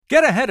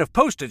Get ahead of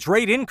postage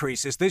rate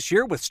increases this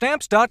year with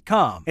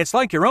Stamps.com. It's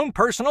like your own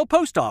personal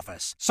post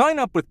office. Sign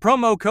up with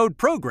promo code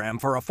PROGRAM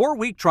for a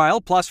 4-week trial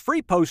plus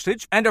free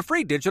postage and a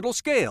free digital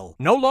scale.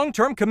 No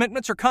long-term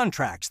commitments or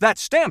contracts.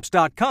 That's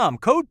Stamps.com,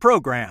 code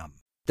PROGRAM.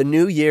 The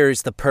new year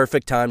is the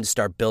perfect time to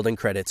start building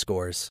credit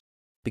scores.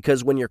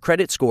 Because when your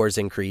credit scores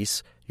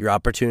increase, your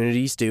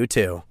opportunities do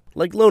too.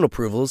 Like loan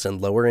approvals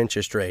and lower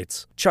interest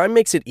rates. Chime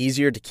makes it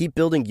easier to keep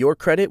building your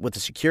credit with a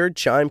secured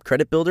Chime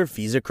Credit Builder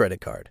Visa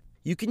credit card.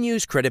 You can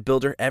use Credit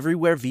Builder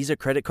everywhere Visa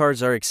credit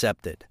cards are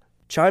accepted.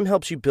 Chime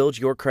helps you build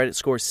your credit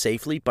score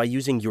safely by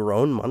using your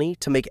own money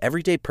to make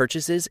everyday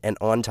purchases and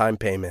on-time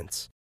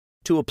payments.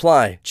 To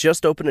apply,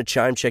 just open a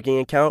Chime checking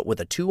account with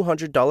a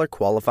 $200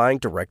 qualifying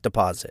direct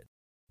deposit.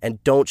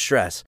 And don't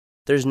stress,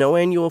 there's no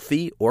annual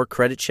fee or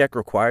credit check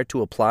required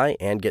to apply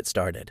and get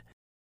started.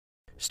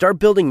 Start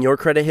building your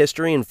credit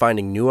history and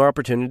finding new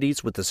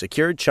opportunities with the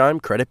secured Chime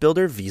Credit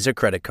Builder Visa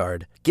credit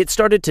card. Get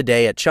started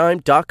today at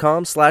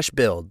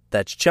Chime.com/build.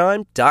 That's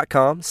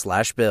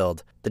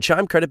Chime.com/build. The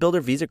Chime Credit Builder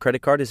Visa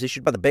credit card is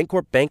issued by the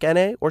Bancorp Bank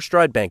N.A. or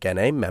Stride Bank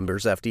N.A.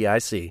 members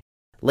FDIC.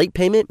 Late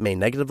payment may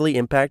negatively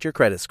impact your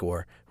credit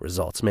score.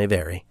 Results may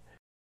vary.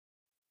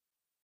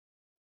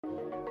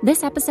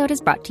 This episode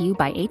is brought to you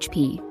by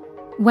HP.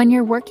 When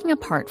you're working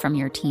apart from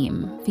your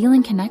team,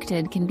 feeling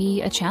connected can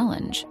be a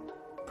challenge.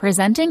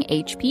 Presenting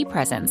HP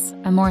Presence,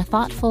 a more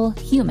thoughtful,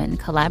 human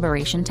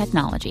collaboration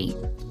technology.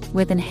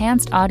 With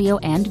enhanced audio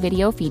and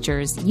video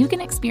features, you can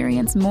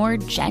experience more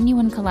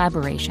genuine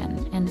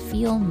collaboration and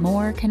feel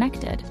more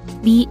connected.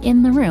 Be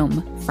in the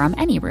room from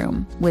any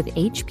room with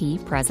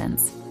HP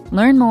Presence.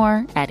 Learn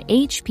more at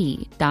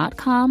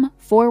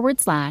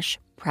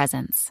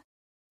hp.com/presence.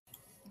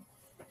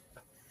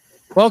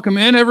 Welcome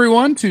in,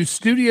 everyone, to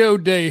Studio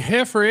de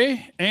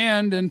Jeffrey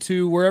and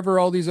into wherever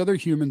all these other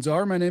humans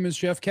are. My name is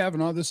Jeff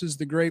Kavanaugh. This is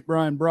the great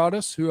Brian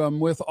Broaddus, who I'm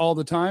with all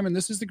the time. And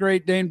this is the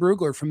great Dane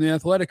Brugler from The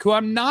Athletic, who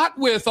I'm not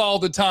with all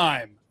the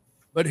time.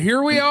 But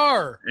here we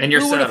are. And you're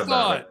sad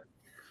about it.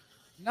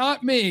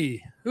 Not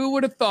me. Who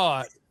would have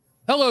thought?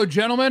 Hello,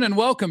 gentlemen, and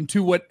welcome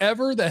to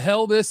whatever the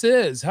hell this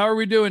is. How are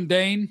we doing,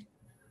 Dane?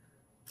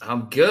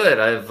 I'm good.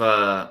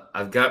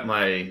 I've got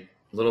my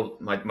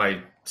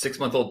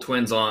 6-month-old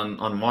twins on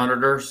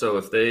monitor, so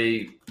if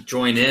they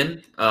join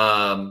in,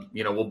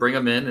 we'll bring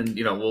them in, and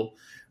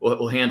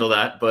we'll handle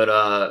that. But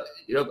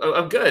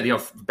I'm good.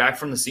 Back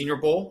from the Senior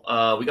Bowl,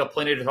 we got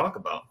plenty to talk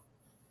about.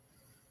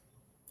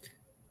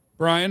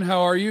 Brian,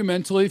 how are you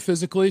mentally,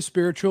 physically,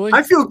 spiritually?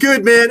 I feel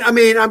good, man. I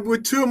mean, I'm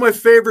with two of my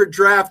favorite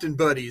drafting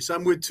buddies.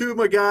 I'm with two of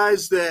my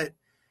guys that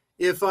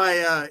if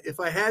I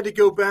had to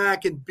go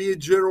back and be a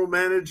general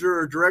manager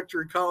or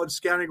director of college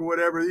scouting or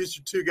whatever, these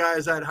are two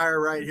guys I'd hire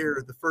right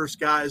here, the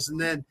first guys,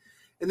 and then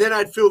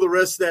I'd fill the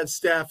rest of that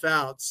staff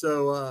out.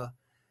 So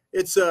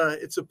it's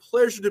a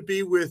pleasure to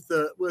be with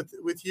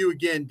you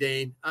again,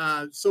 Dane.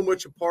 So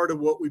much a part of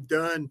what we've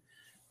done,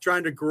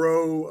 trying to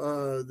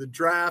grow the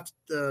draft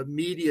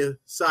media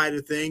side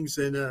of things,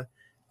 and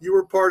you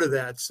were part of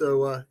that.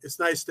 So it's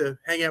nice to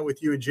hang out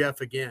with you and Jeff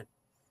again.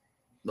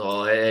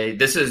 Well, hey,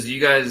 you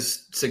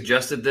guys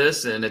suggested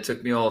this, and it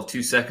took me all of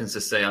 2 seconds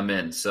to say I'm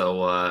in. So,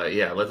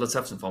 let's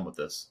have some fun with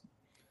this.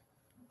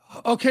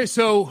 Okay,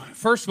 so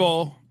first of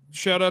all,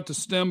 shout out to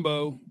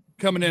Stembo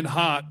coming in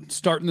hot,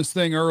 starting this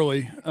thing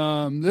early.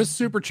 This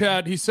super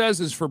chat, he says,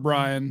 is for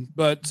Brian,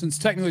 but since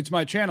technically it's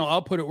my channel,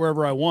 I'll put it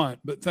wherever I want.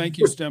 But thank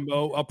you,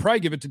 Stembo. I'll probably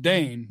give it to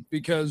Dane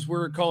because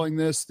we're calling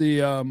this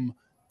the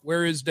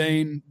Where is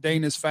Dane?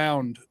 Dane is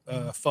Found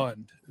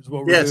Fund is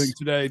what we're doing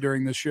today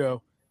during this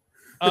show.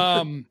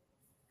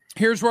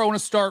 Here's where I want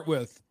to start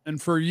with.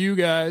 And for you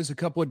guys, a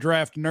couple of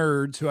draft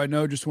nerds who I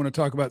know just want to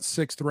talk about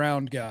 6th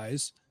round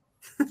guys,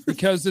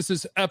 because this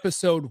is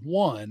episode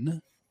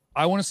 1,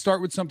 I want to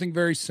start with something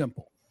very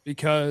simple,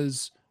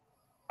 because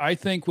I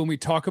think when we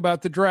talk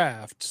about the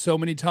draft, so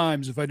many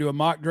times, if I do a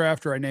mock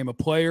draft or I name a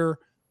player,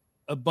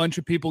 a bunch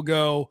of people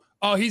go,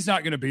 oh, he's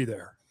not going to be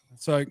there.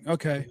 It's like,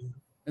 okay.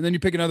 And then you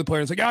pick another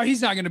player. It's like, oh,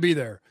 he's not going to be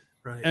there.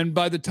 Right. And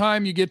by the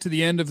time you get to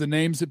the end of the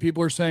names that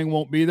people are saying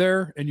won't be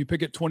there, and you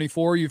pick at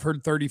 24, you've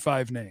heard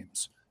 35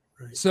 names.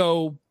 Right.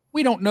 So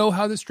we don't know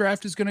how this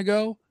draft is going to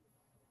go.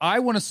 I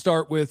want to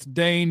start with,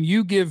 Dane,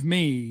 you give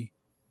me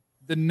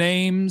the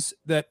names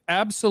that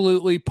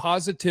absolutely,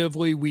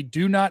 positively we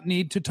do not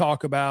need to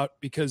talk about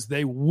because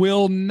they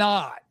will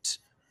not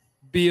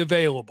be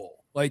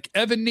available. Like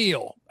Evan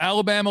Neal,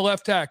 Alabama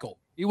left tackle.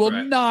 He will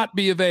not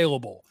be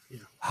available. Yeah.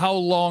 How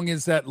long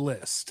is that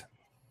list?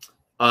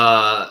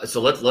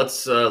 So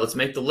let's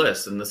make the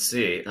list and let's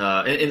see.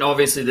 And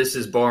obviously this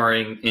is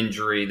barring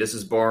injury. This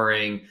is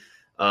barring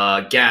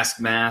gas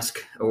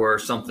mask or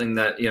something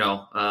that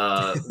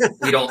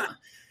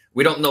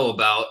we don't know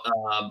about.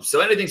 So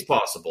anything's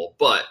possible.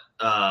 But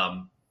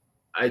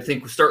I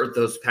think we'll start with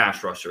those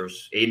pass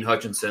rushers: Aiden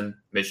Hutchinson,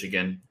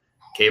 Michigan;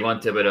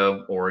 Kayvon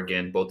Thibodeau,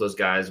 Oregon. Both those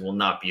guys will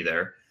not be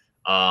there.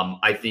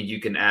 I think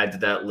you can add to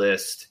that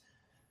list.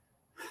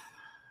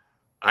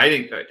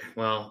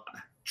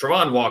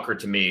 Travon Walker,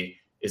 to me,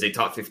 is a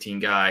top 15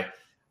 guy.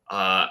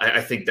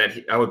 I think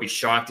that I would be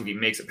shocked if he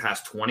makes it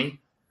past 20.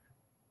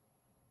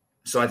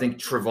 So I think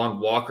Travon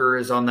Walker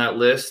is on that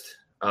list.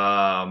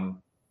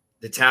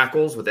 The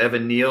tackles with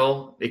Evan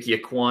Neal, Ike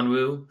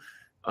Ekwonu,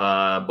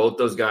 both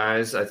those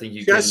guys, I think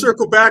you can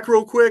circle back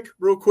real quick.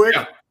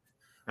 Yeah,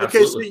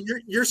 okay, so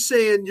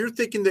you're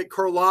thinking that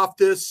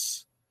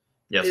Karlaftis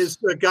is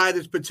a guy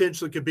that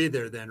potentially could be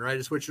there then, right?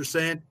 Is what you're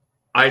saying?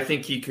 I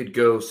think he could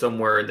go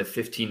somewhere in the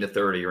 15 to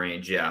 30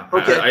 range. Yeah.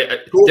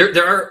 Okay. Cool.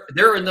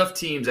 There are enough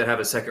teams that have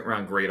a second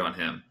round grade on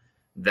him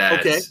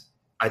that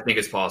I think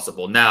is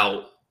possible.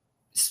 Now,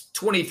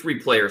 23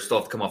 players still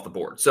have to come off the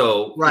board.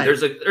 So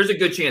there's a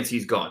good chance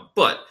he's gone.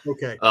 But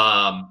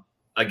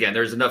again,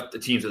 there's enough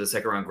teams with a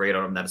second round grade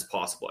on him that is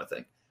possible, I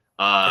think.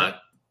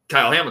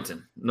 Kyle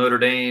Hamilton, Notre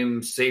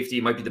Dame safety,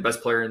 might be the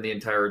best player in the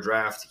entire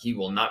draft. He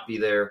will not be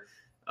there.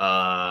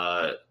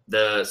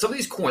 Some of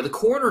these the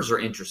corners are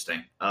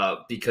interesting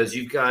because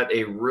you've got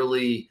a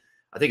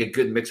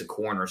good mix of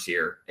corners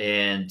here.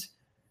 And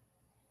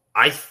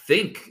I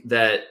think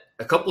that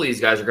a couple of these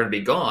guys are going to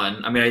be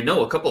gone. I mean, I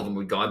know a couple of them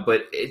will be gone,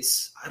 but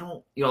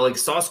like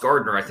Sauce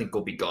Gardner, I think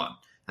will be gone.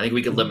 I think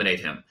we can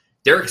eliminate him.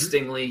 Derek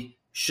Stingley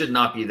should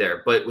not be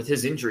there, but with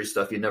his injury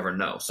stuff, you never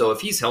know. So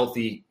if he's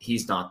healthy,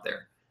 he's not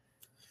there.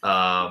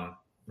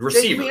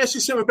 Receiver. Let me ask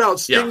you something about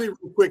Stingley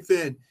real quick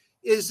then.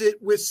 Is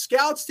it with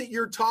scouts that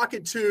you're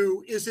talking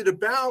to, is it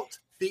about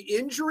the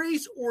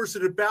injuries or is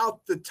it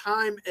about the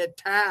time at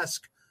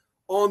task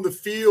on the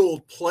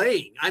field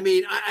playing? I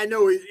mean, I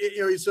know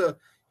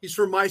he's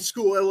from my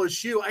school,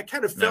 LSU. I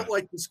kind of felt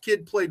like this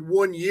kid played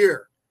 1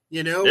 year,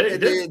 then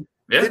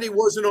he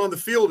wasn't on the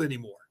field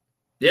anymore.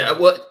 Yeah,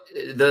 well,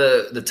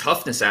 the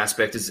toughness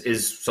aspect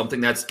is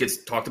something that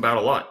gets talked about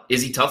a lot.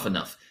 Is he tough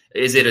enough?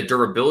 Is it a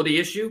durability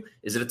issue?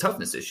 Is it a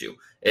toughness issue?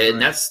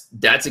 And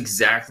that's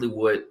exactly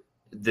what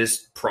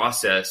this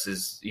process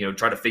is,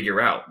 try to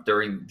figure out.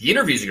 During the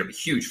interviews are going to be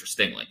huge for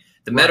Stingley.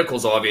 The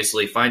medicals,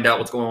 obviously, find out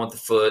what's going on with the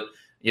foot,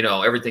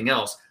 everything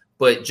else.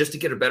 But just to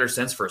get a better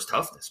sense for his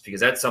toughness, because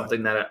that's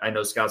something that I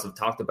know scouts have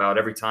talked about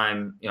every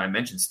time I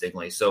mention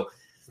Stingley. So,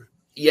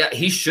 yeah,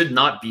 he should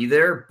not be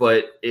there.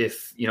 But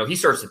if he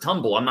starts to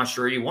tumble, I'm not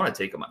sure you want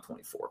to take him at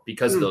 24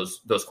 because of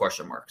those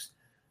question marks.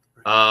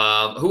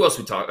 Who else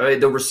we talk?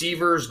 The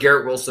receivers,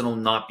 Garrett Wilson will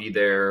not be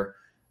there.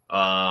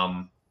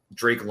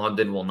 Drake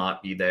London will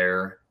not be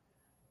there.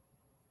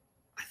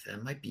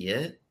 That might be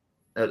it.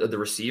 The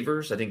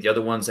receivers, I think the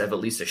other ones have at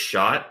least a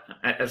shot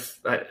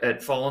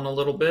at falling a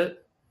little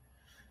bit.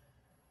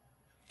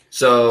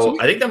 So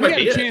I think that might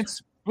be it.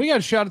 We got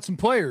a shot at some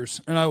players,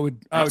 and I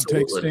would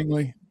take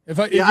Stingley. If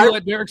you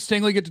let Derek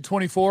Stingley get to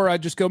 24,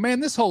 I'd just go,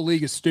 man, this whole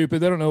league is stupid.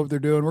 They don't know what they're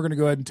doing. We're going to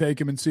go ahead and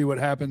take him and see what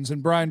happens.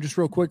 And Brian, just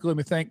real quickly, let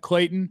me thank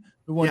Clayton,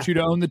 who wants you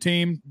to own the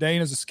team.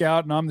 Dane is a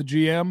scout, and I'm the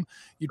GM.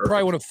 You'd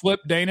probably want to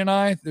flip Dane and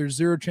I. There's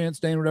zero chance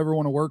Dane would ever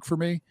want to work for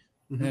me.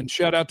 Mm-hmm. And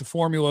shout out to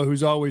Formula,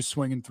 who's always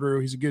swinging through.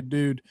 He's a good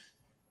dude.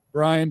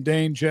 Brian,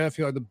 Dane, Jeff,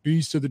 you are the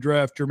beast of the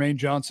draft, Jermaine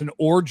Johnson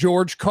or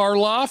George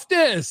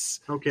Karlaftis.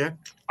 Okay.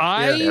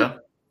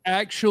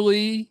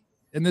 Actually,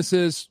 and this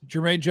is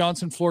Jermaine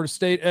Johnson, Florida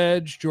State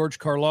edge. George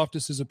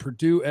Karlaftis is a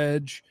Purdue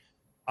edge.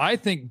 I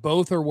think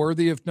both are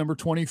worthy of number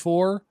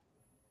 24.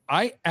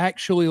 I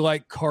actually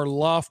like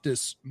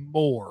Karlaftis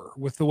more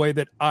with the way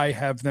that I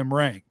have them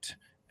ranked.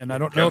 And I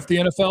don't know if the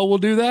NFL will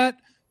do that,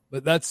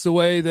 but that's the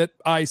way that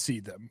I see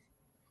them.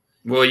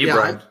 Well,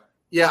 Brian.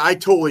 I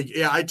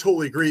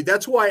totally agree.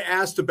 That's why I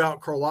asked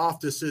about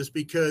Karlaftis is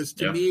because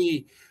to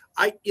me,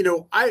 I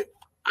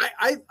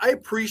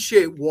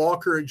appreciate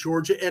Walker at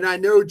Georgia, and I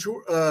know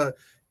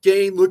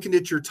Dane, looking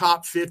at your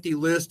top 50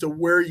 list of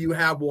where you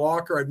have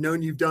Walker, I've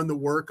known you've done the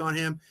work on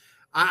him.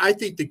 I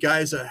think the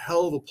guy's a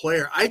hell of a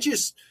player. I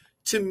just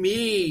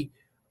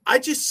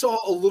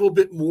saw a little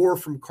bit more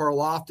from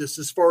Karlaftis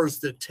as far as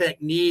the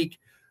technique,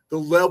 the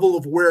level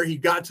of where he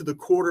got to the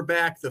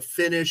quarterback, the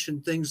finish,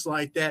 and things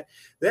like that.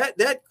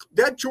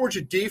 That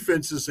Georgia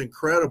defense is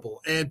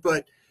incredible.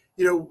 But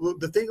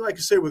the thing, like I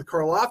say, with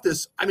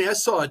Karlaftis, I mean, I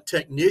saw a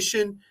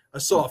technician, I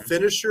saw a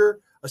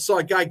finisher, I saw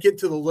a guy get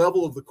to the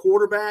level of the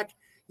quarterback.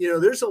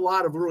 There's a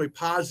lot of really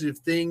positive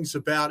things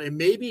about, and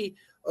maybe,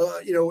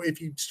 if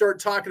you start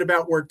talking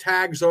about where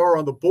tags are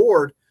on the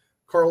board,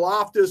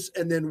 Karlaftis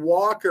and then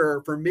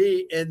Walker for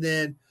me, and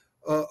then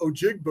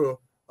Ojigbo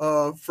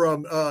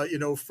from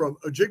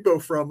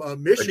Ojigbo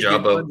from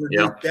Michigan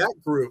underneath that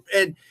group.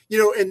 And,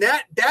 and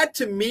that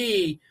to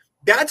me,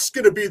 that's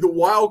going to be the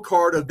wild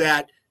card of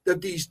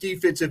these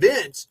defensive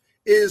ends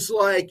is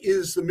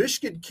the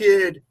Michigan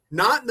kid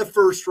not in the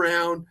first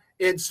round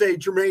and say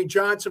Jermaine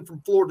Johnson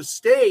from Florida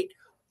State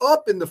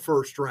up in the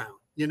first round.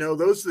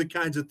 Those are the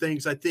kinds of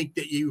things I think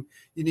that you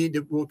need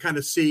to, we'll kind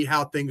of see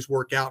how things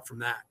work out from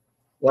that.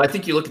 Well, I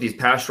think you look at these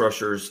pass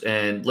rushers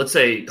and let's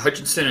say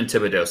Hutchinson and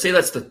Thibodeau, say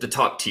that's the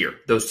top tier,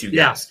 those two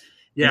guys.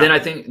 Yeah. And then I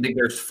think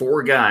there's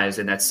four guys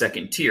in that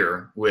second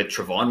tier with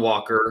Travon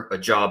Walker,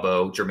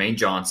 Ajabo, Jermaine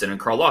Johnson, and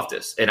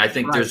Karlaftis. And I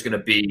think there's going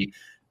to be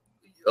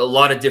a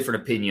lot of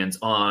different opinions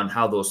on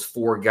how those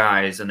four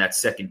guys in that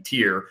second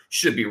tier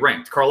should be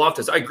ranked.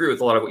 Karlaftis, I agree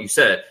with a lot of what you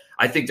said.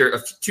 I think there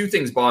are two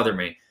things bother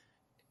me.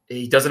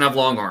 he doesn't have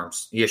long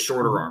arms. He has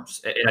shorter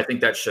arms, and I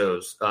think that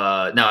shows.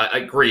 Now, I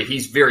agree.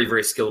 He's very,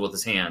 very skilled with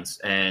his hands,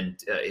 and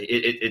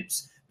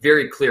it's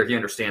very clear he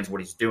understands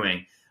what he's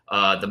doing.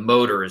 The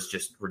motor is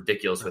just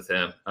ridiculous with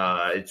him.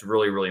 It's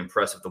really, really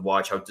impressive to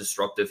watch how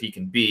disruptive he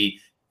can be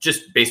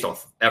just based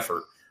off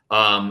effort.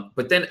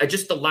 But then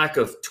just the lack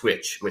of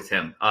twitch with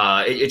him.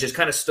 It just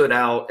kind of stood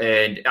out.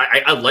 And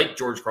I like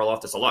George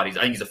Karlaftis a lot. I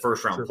think he's a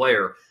first-round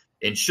player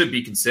and should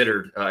be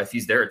considered if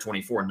he's there at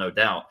 24, no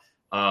doubt.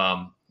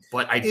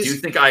 But I do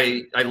think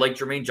I like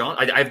Jermaine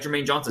Johnson. I have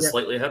Jermaine Johnson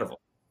slightly ahead of him.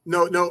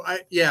 No,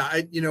 I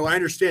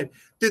understand.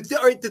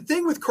 The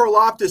thing with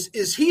Karlaftis,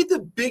 is he the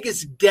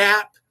biggest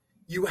gap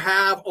you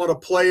have on a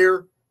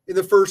player in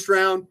the first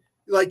round?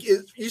 Like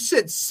you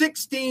said,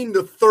 16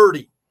 to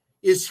 30.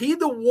 Is he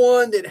the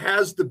one that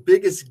has the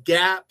biggest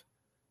gap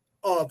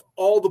of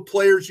all the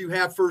players you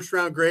have first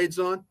round grades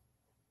on?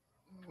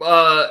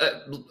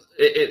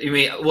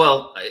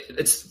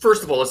 It's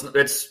first of all,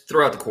 it's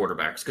throughout the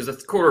quarterbacks, because the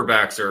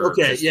quarterbacks are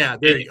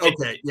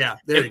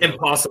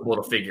impossible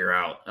to figure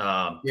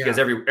out because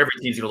every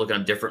team's going to look at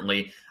them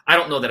differently. I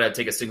don't know that I'd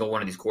take a single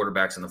one of these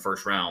quarterbacks in the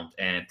first round,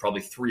 and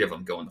probably 3 of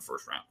them go in the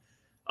first round.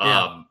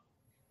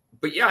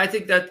 But I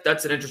think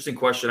that's an interesting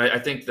question. I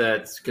think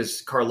that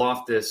because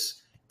Karlaftis,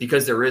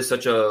 because there is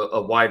such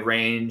a wide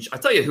range, I'll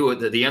tell you who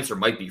the answer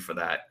might be for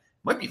that.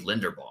 Might be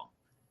Linderbaum,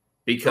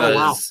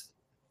 because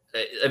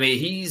I mean,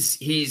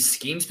 he's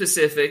scheme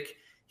specific.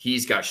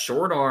 He's got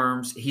short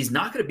arms. He's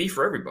not going to be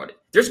for everybody.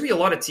 There's going to be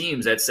a lot of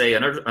teams that say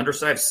an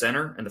undersized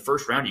center in the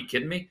first round. Are you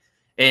kidding me?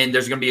 And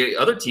there's going to be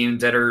other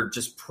teams that are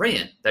just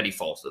praying that he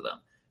falls to them.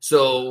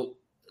 So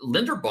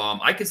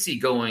Linderbaum, I could see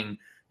going,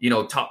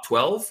 top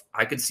 12.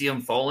 I could see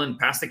him falling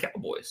past the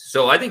Cowboys.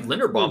 So I think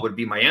Linderbaum would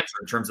be my answer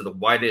in terms of the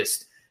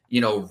widest,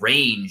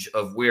 range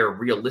of where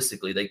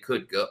realistically they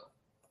could go.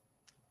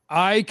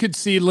 I could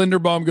see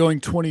Linderbaum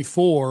going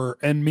 24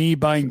 and me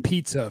buying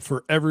pizza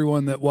for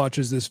everyone that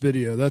watches this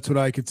video. That's what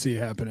I could see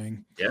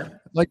happening. Yeah.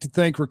 I'd like to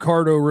thank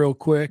Ricardo real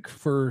quick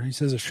he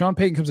says, if Sean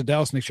Payton comes to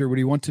Dallas next year, would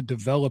he want to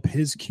develop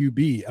his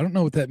QB? I don't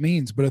know what that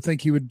means, but I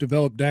think he would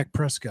develop Dak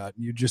Prescott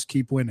and you just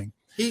keep winning.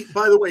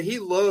 By the way, he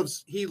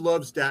loves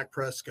Dak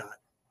Prescott.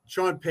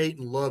 Sean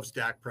Payton loves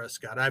Dak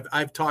Prescott.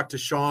 I've talked to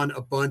Sean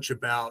a bunch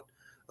about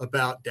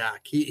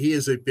Dak. He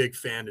is a big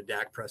fan of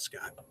Dak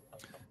Prescott.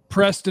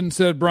 Preston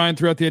said, Brian,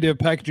 throughout the idea of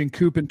packaging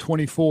Coop in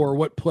 24,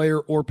 what player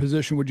or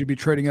position would you be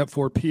trading up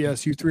for?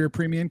 PS, you 3 are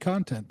premium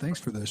content. Thanks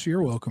for this.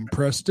 You're welcome,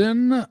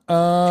 Preston.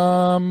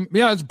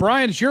 It's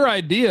Brian. It's your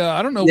idea.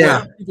 I don't know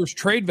what Cooper's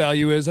trade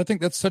value is. I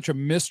think that's such a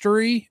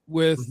mystery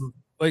with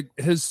like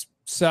his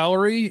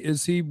salary.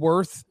 Is he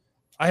worth?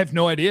 I have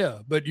no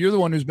idea, but you're the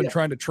one who's been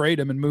trying to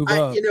trade him and move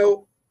up.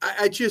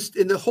 I just,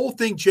 and the whole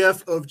thing,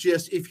 Jeff, of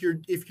just if you're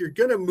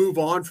going to move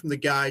on from the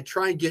guy,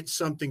 try and get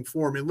something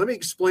for him. And let me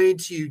explain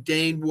to you,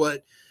 Dane,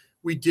 what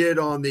we did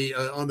on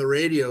the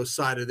radio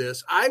side of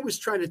this. I was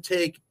trying to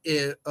take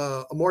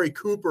Amari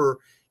Cooper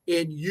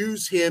and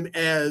use him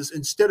as,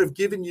 instead of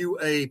giving you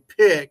a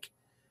pick,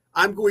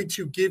 I'm going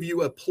to give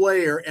you a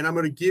player, and I'm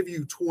going to give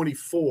you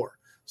 24.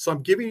 So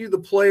I'm giving you the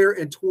player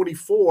and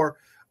 24.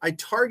 I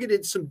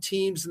targeted some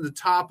teams in the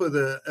top of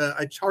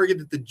I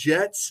targeted the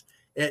Jets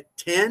at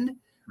 10.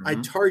 I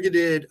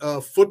targeted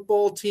a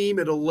football team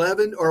at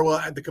 11,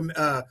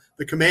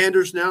 the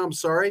Commanders now. I'm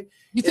sorry.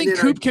 You think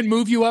Coop can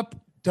move you up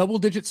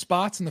double-digit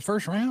spots in the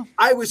first round?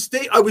 I was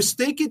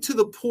thinking to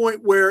the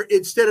point where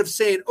instead of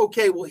saying,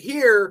 okay, well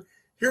here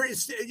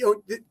is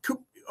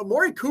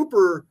Amari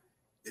Cooper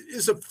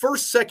is a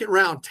first, second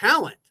round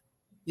talent,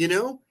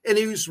 and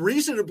he was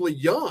reasonably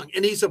young,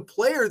 and he's a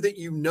player that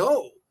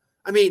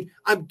I mean,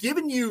 I'm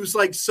giving you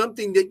like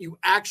something that you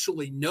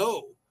actually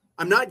know.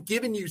 I'm not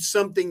giving you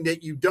something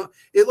that you don't.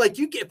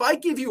 If I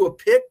give you a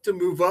pick to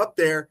move up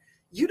there,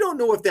 you don't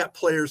know if that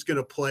player is going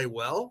to play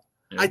well.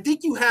 Yeah. I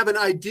think you have an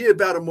idea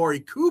about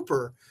Amari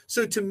Cooper.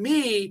 So to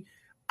me,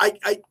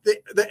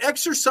 the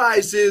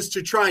exercise is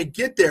to try and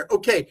get there.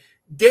 Okay,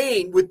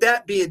 Dane, with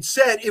that being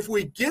said, if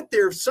we get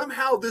there,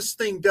 somehow this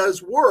thing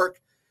does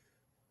work,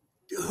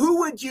 who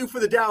would you for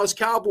the Dallas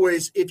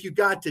Cowboys if you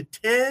got to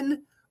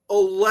 10,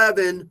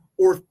 11,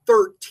 or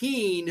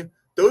 13?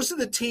 Those are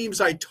the teams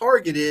I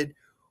targeted.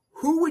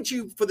 Who would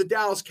you, for the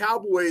Dallas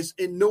Cowboys,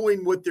 and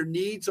knowing what their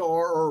needs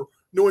are or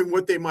knowing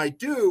what they might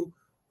do,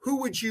 who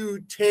would you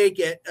take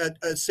at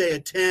say, a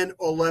 10,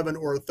 11,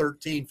 or a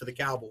 13 for the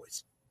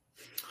Cowboys?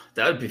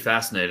 That would be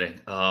fascinating.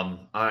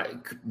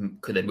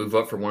 Could they move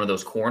up for one of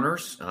those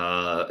corners?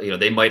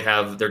 They might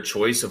have their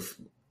choice of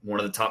one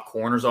of the top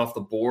corners off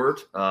the board.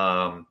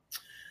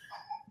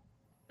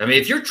 I mean,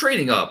 if you're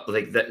trading up,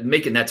 like that,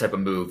 making that type of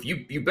move,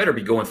 you better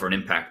be going for an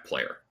impact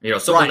player.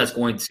 Someone that's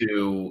going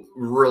to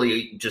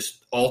really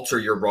just alter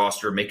your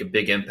roster, make a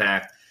big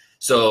impact.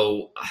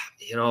 So,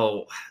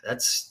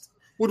 that's.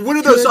 Would one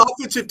of those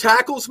offensive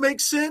tackles make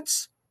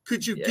sense?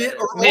 Could you get,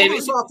 or all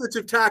those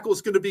offensive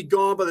tackles going to be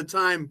gone by the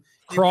time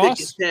you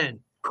pick at 10?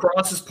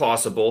 Cross is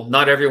possible.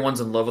 Not everyone's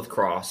in love with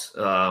Cross.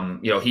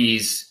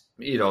 He's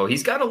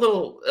got a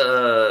little.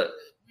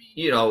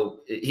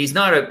 he's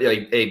not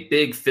a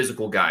big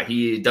physical guy.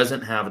 He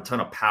doesn't have a ton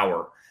of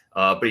power,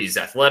 but he's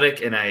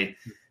athletic, and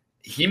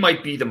he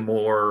might be the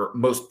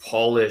most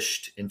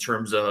polished in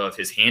terms of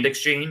his hand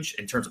exchange,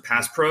 in terms of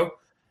pass pro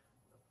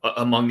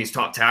among these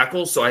top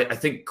tackles. So I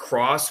think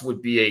Cross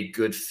would be a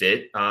good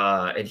fit,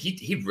 and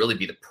he'd really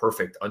be the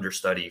perfect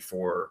understudy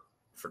for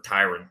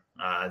Tyron.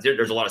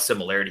 There's a lot of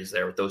similarities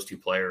there with those two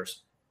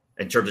players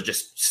in terms of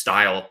just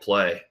style of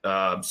play.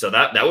 So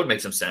that would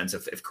make some sense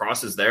if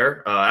Cross is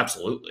there.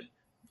 Absolutely.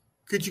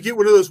 Could you get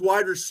one of those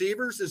wide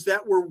receivers? Is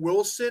that where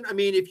Wilson? I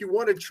mean, if you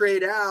want to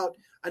trade out,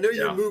 I know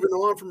you're moving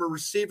on from a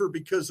receiver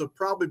because of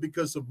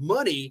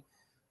money,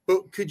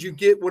 but could you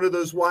get one of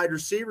those wide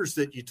receivers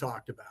that you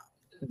talked about?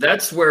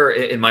 That's where,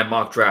 in my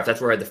mock draft, that's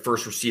where I had the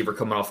first receiver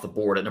coming off the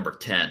board at number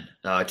 10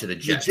 to the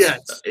Jets.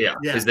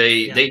 Because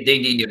they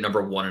need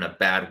number one in a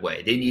bad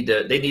way. They need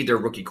their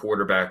rookie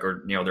quarterback,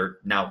 or they're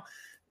now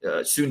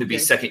soon to be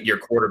second year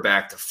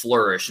quarterback, to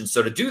flourish. And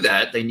so to do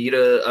that, they need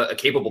a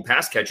capable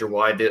pass catcher.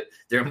 Why the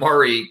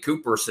Amari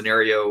Cooper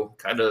scenario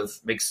kind of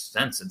makes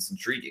sense. It's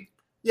intriguing.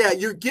 Yeah,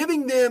 you're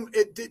giving them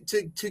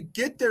to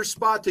get their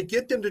spot, to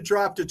get them to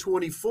drop to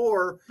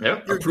 24.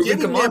 Yeah, you're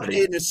giving them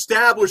an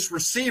established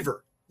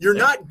receiver. You're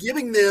not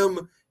giving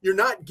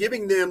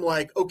them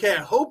like, okay, I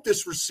hope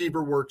this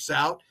receiver works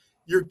out.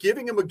 You're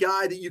giving them a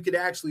guy that you could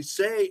actually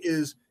say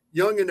is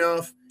young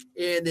enough,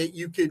 and that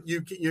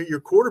your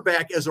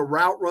quarterback as a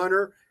route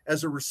runner,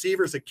 as a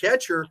receiver, as a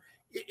catcher,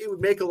 it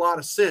would make a lot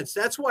of sense.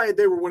 That's why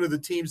they were one of the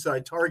teams that I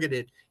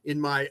targeted in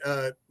my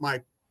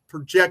my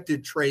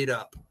projected trade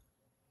up.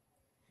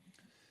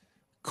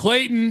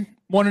 Clayton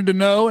wanted to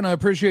know, and I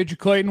appreciate you,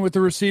 Clayton, with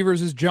the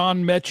receivers, is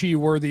John Mechie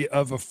worthy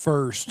of a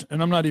first?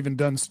 And I'm not even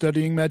done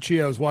studying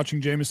Mechie. I was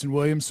watching Jameson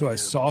Williams, so I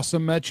saw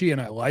some Mechie, and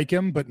I like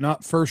him, but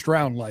not first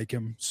round like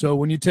him. So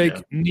when you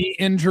take knee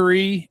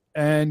injury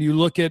and you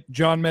look at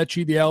John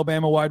Mechie, the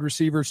Alabama wide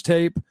receivers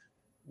tape,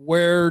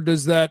 where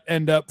does that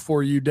end up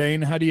for you,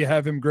 Dane? How do you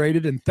have him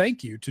graded? And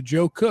thank you to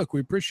Joe Cook. We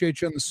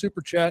appreciate you on the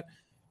Super Chat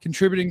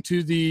contributing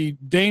to the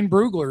Dane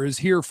Brugler is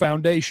Here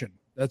Foundation.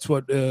 That's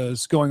what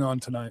is going on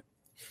tonight.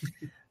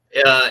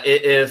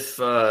 If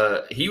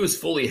he was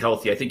fully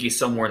healthy, I think he's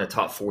somewhere in the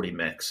top 40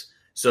 mix.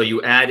 So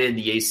you add in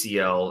the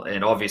ACL,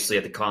 and obviously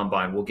at the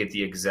combine, we'll get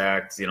the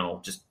exact,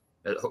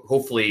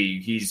 hopefully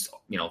he's,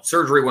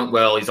 surgery went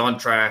well. He's on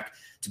track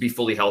to be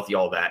fully healthy,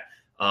 all that.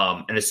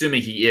 And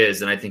assuming he is,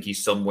 then I think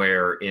he's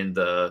somewhere in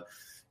the,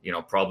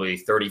 probably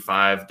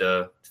 35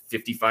 to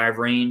 55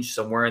 range,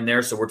 somewhere in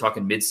there. So we're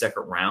talking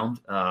mid-second round.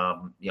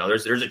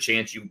 There's a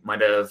chance you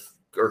might have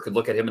or could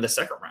look at him in the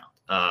second round.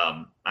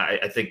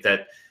 I think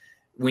that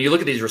when you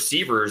look at these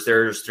receivers,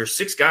 there's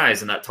 6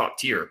 guys in that top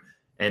tier,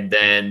 and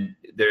then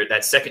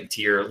that second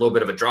tier, a little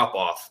bit of a drop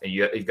off, and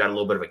you've got a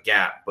little bit of a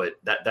gap. But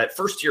that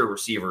first tier of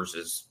receivers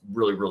is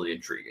really, really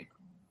intriguing.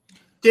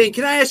 Dane,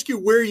 can I ask you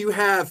where you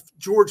have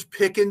George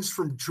Pickens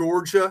from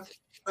Georgia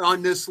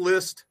on this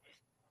list?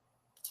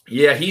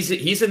 Yeah,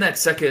 he's in that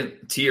second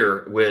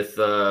tier with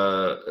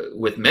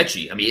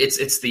Mechie. I mean,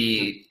 it's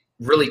the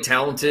really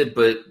talented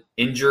but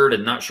injured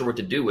and not sure what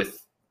to do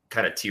with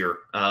kind of tier.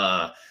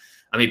 I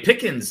mean,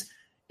 Pickens,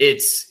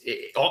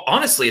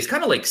 honestly, it's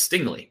kind of like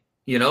Stingley,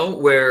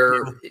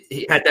 where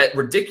he had that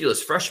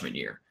ridiculous freshman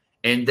year,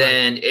 and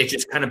then it's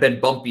just kind of been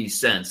bumpy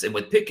since. And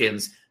with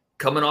Pickens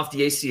coming off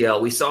the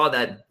ACL, we saw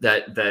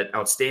that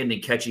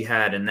outstanding catch he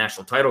had in the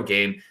national title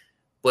game,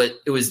 but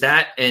it was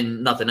that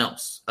and nothing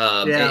else.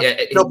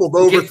 A couple of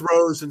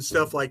overthrows and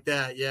stuff like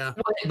that. Yeah,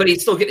 but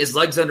he's still getting his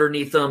legs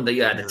underneath him.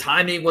 The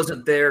timing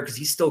wasn't there because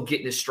he's still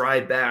getting his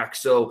stride back.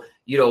 So,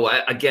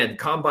 again,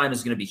 combine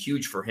is going to be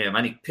huge for him.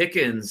 I think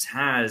Pickens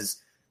has,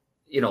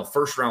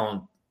 first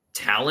round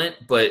talent,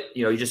 but,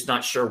 you're just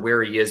not sure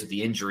where he is with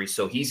the injury.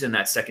 So he's in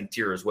that second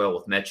tier as well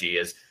with Mechie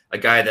as a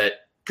guy that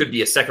could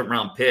be a second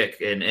round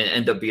pick and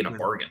end up being a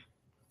bargain.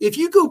 If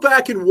you go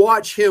back and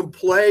watch him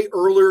play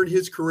earlier in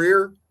his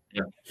career,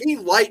 he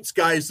lights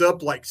guys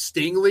up like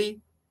Stingley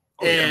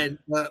and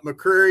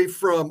McCrary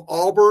from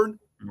Auburn.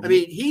 Mm-hmm. I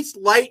mean, he's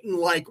lighting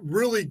like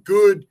really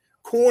good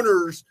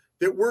corners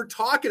that we're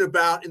talking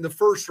about in the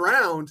first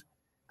round.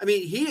 I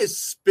mean, he is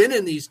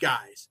spinning these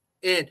guys.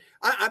 And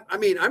I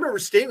remember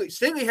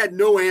Stingley had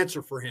no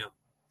answer for him.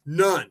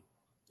 None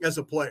as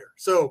a player.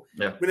 So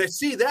when I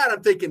see that,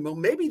 I'm thinking, well,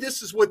 maybe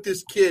this is what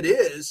this kid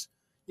is,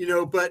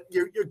 but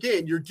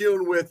you're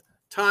dealing with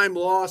time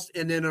lost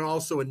and then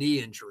also a knee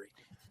injury.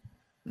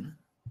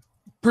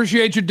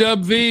 Appreciate you,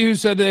 Dub V, who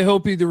said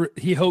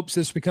he hopes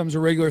this becomes a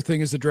regular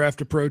thing as the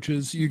draft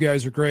approaches. You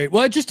guys are great.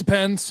 Well, it just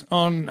depends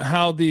on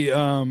how the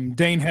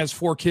Dane Has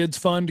 4 Kids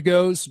Fund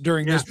goes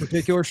during this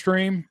particular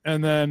stream,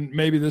 and then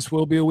maybe this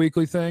will be a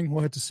weekly thing.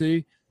 We'll have to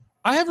see.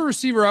 I have a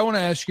receiver I want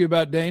to ask you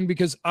about, Dane,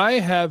 because I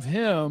have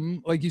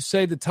him, like you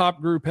say, the top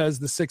group has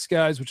the 6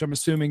 guys, which I'm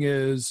assuming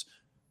is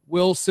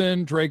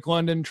Wilson, Drake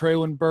London,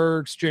 Treylon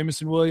Burks,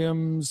 Jameson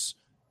Williams,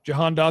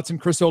 Jahan Dotson,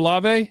 Chris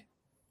Olave.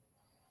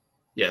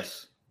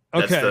 Yes.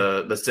 That's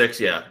the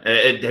 6, yeah.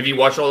 Have you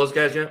watched all those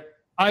guys yet?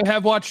 I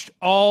have watched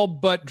all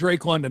but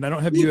Drake London. I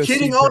don't have You USC.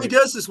 kidding? All he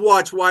does is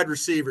watch wide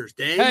receivers,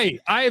 Dane. Hey,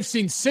 I have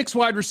seen 6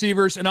 wide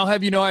receivers, and I'll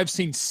have you know I've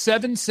seen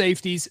 7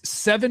 safeties,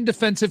 7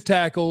 defensive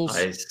tackles,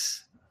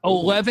 Nice.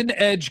 11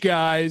 edge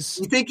guys,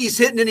 You think he's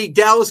hitting any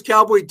Dallas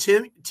Cowboy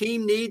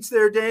team needs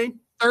there, Dane?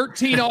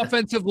 13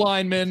 offensive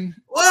linemen.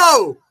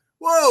 Whoa.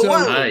 So-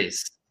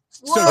 Nice.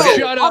 Whoa. So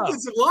shut up.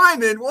 Offensive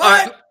lineman. What? All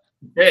right.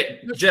 Hey,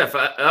 Jeff.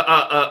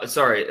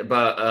 Sorry,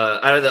 but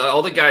out of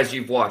all the guys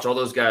you've watched, all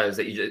those guys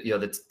that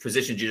the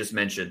positions you just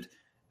mentioned,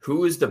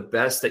 who is the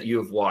best that you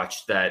have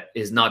watched that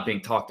is not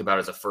being talked about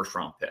as a first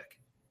round pick?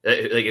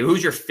 Like,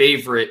 who's your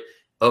favorite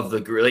of the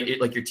group?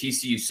 Like your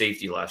TCU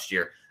safety last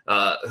year.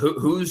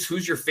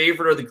 Who's your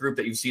favorite of the group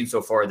that you've seen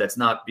so far that's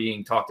not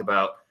being talked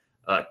about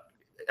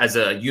as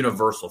a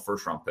universal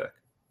first round pick?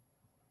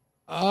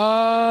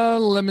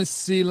 Let me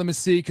see,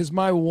 because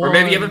my one, Or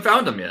maybe you haven't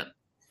found them yet.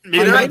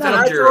 Can I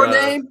throw a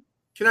name?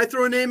 Can I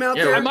throw a name out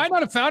there? I might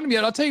not have found him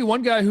yet. I'll tell you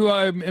one guy who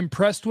I'm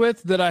impressed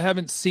with that I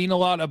haven't seen a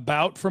lot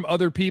about from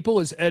other people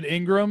is Ed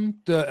Ingram,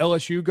 the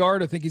LSU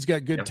guard. I think he's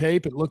got good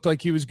tape. It looked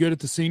like he was good at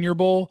the Senior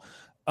Bowl.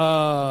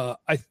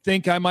 I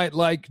think I might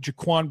like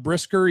Jaquan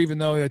Brisker, even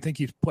though I think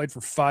he's played for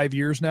 5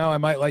 years now. I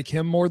might like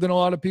him more than a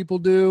lot of people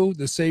do.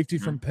 The safety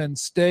from Penn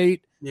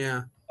State.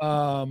 Yeah.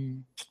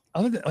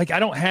 Other than, I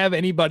don't have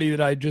anybody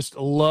that I just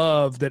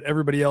love that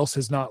everybody else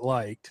has not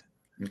liked.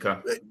 Okay.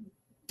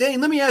 Dane,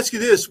 let me ask you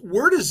this.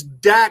 Where does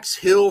Dax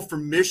Hill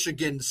from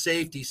Michigan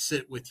safety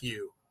sit with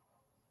you?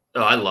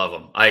 Oh, I love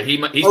him. He's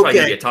probably going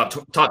to be a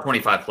top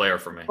 25 player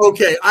for me.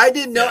 Okay. I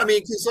didn't know. Yeah. I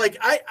mean, because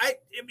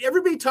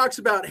everybody talks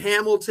about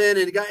Hamilton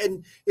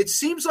and it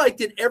seems like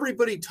that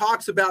everybody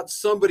talks about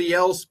somebody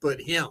else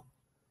but him.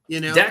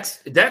 You know,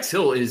 Dax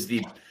Hill is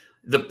the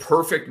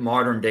perfect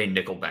modern day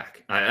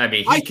nickelback. I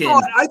mean, I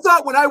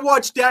thought when I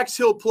watched Dax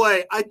Hill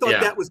play, I thought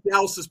that was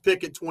Dallas's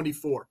pick at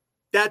 24.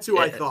 That's who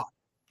I thought.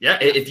 Yeah,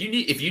 if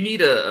you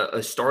need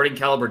a starting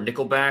caliber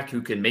nickelback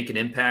who can make an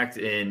impact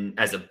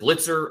as a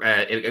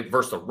blitzer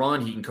versus the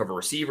run, he can cover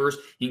receivers,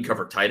 he can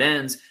cover tight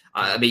ends.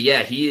 I mean,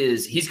 yeah,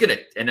 he's gonna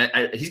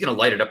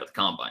light it up at the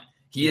combine.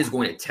 He is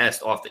going to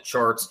test off the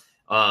charts,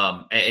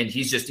 and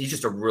he's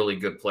just a really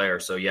good player.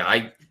 So yeah,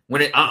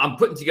 I'm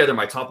putting together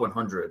my top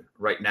 100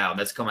 right now.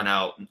 That's coming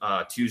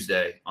out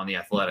Tuesday on The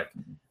Athletic.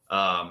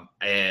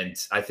 And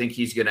I think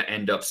he's going to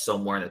end up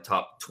somewhere in the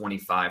top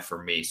 25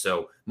 for me.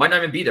 So might not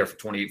even be there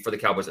for the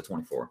Cowboys at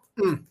 24.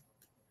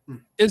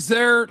 Is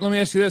there, let me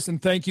ask you this,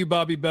 and thank you,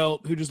 Bobby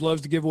Belt, who just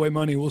loves to give away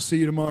money. We'll see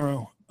you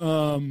tomorrow.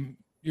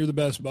 You're the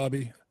best,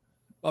 Bobby.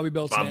 Bobby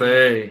Belt's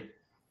Bobby.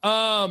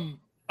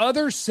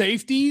 Other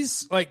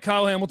safeties, like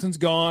Kyle Hamilton's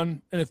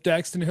gone, and if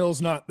Daxton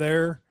Hill's not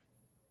there,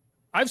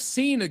 I've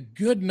seen a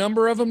good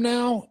number of them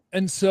now.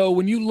 And so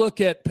when you look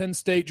at Penn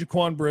State,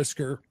 Jaquan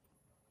Brisker,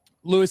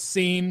 Lewis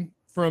Cine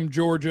from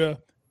Georgia.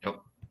 Yep.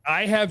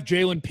 I have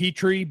Jalen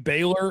Petrie,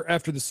 Baylor,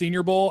 after the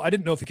Senior Bowl. I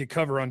didn't know if he could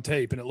cover on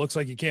tape, and it looks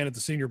like he can at the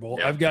Senior Bowl.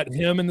 Yep. I've got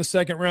him in the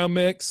second round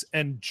mix,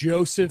 and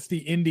Joseph,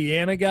 the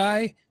Indiana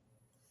guy.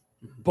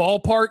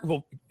 Ballpark,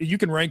 well, you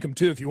can rank them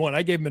too if you want.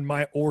 I gave them in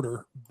my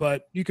order,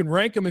 but you can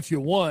rank them if you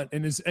want.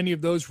 And is any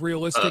of those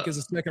realistic as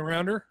a second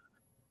rounder?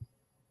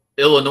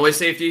 Illinois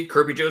safety,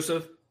 Kirby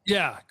Joseph?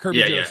 Yeah,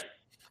 Kirby Joseph.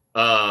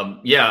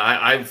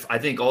 I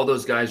think all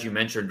those guys you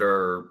mentioned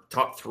are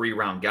top 3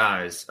 round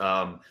guys.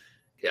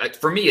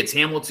 For me, it's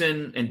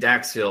Hamilton and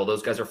Dax Hill.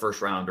 Those guys are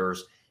first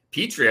rounders.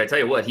 Petrie, I tell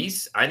you what,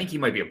 I think he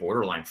might be a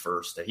borderline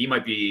first. He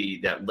might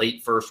be that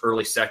late first,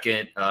 early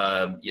second.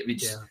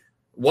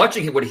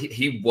 Watching what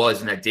he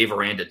was in that Dave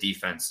Aranda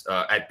defense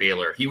at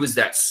Baylor, he was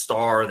that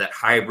star, that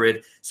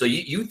hybrid. So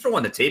you throw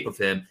on the tape of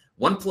him.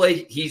 One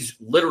play, he's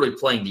literally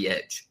playing the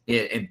edge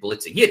and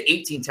blitzing. He had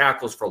 18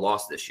 tackles for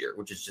loss this year,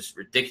 which is just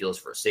ridiculous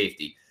for a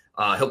safety.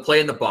 He'll play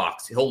in the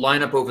box. He'll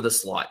line up over the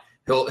slot.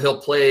 He'll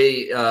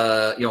play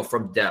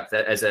from depth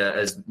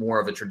as more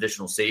of a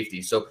traditional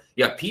safety. So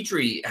yeah,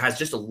 Petrie has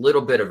just a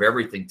little bit of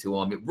everything to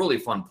him. A really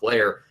fun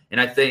player, and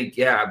I think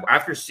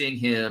after seeing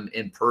him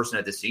in person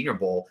at the Senior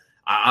Bowl,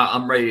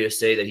 I'm ready to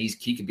say that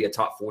he could be a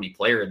top 40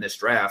 player in this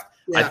draft.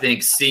 Yeah. I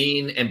think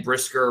Cine and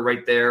Brisker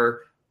right there,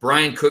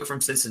 Brian Cook from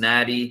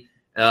Cincinnati.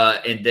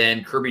 And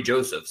then Kirby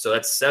Joseph. So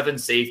that's 7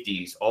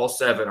 safeties. All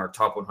 7 are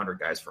top 100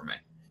 guys for me.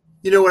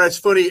 You know what? It's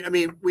funny. I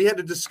mean, we had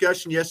a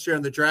discussion yesterday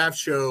on the draft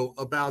show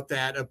about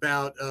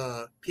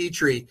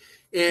Petrie.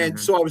 And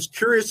so I was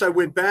curious. I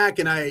went back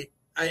and I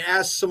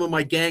asked some of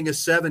my gang of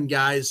 7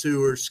 guys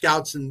who are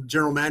scouts and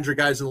general manager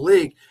guys in the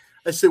league.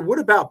 I said, what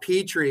about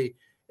Petrie?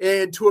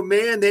 And to a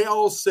man, they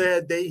all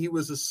said he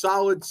was a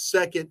solid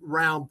second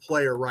round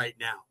player right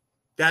now.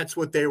 That's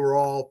what they were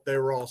all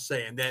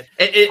saying. That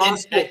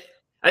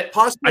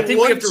possible I think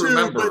 1, we have to 2,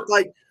 remember, but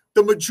like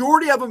the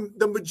majority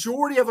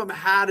of them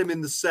had him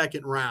in the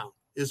second round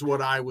is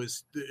what I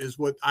was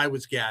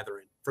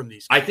gathering from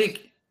these guys. I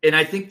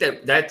think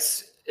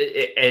that's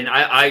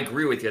I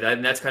agree with you.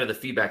 And that's kind of the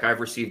feedback I've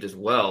received as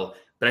well.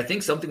 But I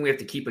think something we have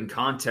to keep in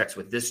context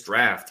with this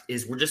draft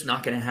is we're just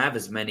not going to have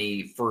as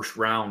many first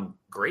round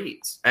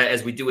grades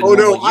as we do in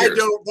normal years. I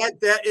don't.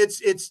 That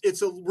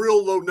it's a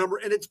real low number,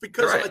 and it's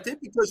because right. I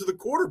think because of the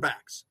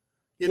quarterbacks.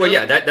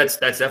 That's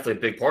definitely a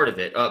big part of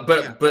it.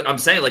 But I'm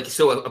saying, like,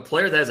 so a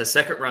player that has a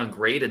second round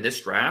grade in this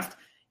draft,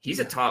 he's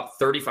a top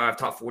 35,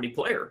 top 40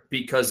 player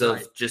because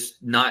of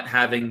just not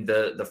having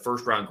the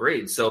first round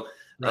grade. So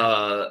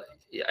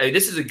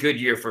this is a good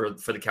year for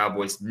the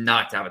Cowboys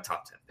not to have a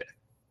top 10 pick.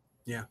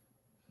 Yeah.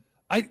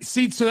 I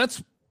see. So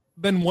that's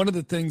been one of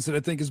the things that I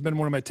think has been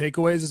one of my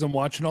takeaways as I'm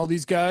watching all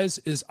these guys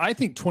is I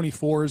think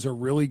 24 is a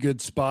really good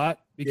spot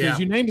because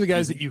you name the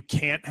guys that you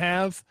can't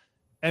have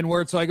and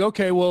where it's like,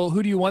 okay, well,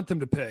 who do you want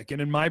them to pick?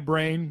 And in my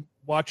brain,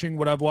 watching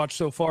what I've watched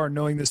so far and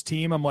knowing this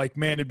team, I'm like,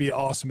 man, it'd be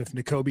awesome if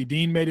Nakobe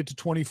Dean made it to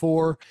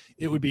 24.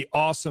 It would be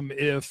awesome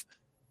if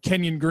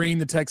Kenyon Green,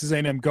 the Texas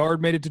A&M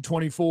guard, made it to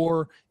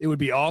 24. It would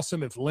be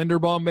awesome if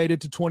Linderbaum made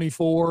it to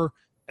 24.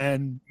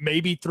 And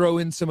maybe throw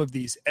in some of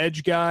these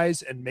edge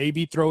guys and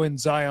maybe throw in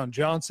Zion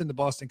Johnson, the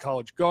Boston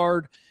College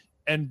guard.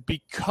 And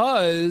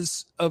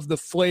because of the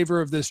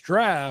flavor of this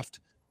draft,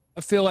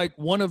 I feel like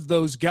one of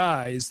those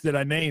guys that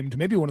I named,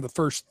 maybe one of the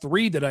first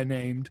three that I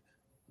named,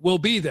 will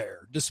be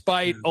there,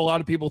 despite a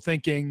lot of people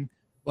thinking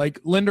like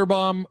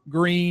Linderbaum,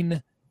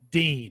 Green,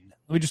 Dean.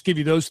 Let me just give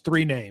you those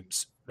three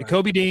names.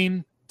 Nakobe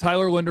Dean,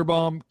 Tyler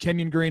Linderbaum,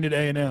 Kenyon Green at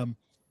A&M.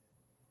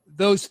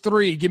 Those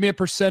three, give me a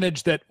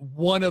percentage that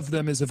one of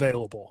them is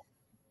available.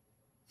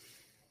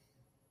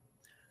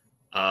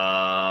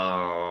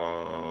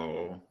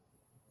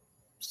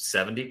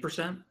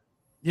 70%.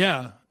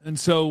 Yeah. And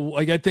so,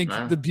 like, I think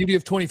the beauty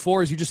of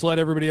 24 is you just let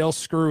everybody else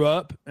screw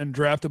up and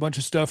draft a bunch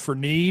of stuff for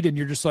need. And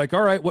you're just like,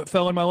 all right, what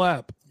fell in my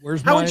lap?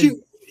 How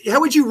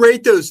would you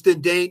rate those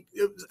then, Dane?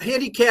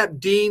 Handicap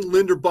Dean,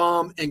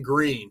 Linderbaum, and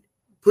Green.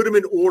 Put them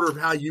in order of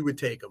how you would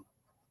take them.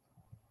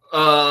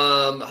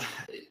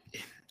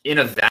 In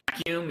a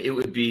vacuum, it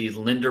would be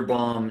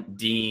Linderbaum,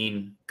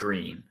 Dean,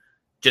 Green,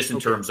 just in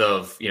terms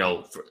of,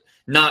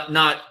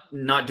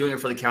 not doing it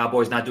for the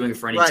Cowboys, not doing it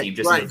for any team,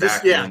 just in a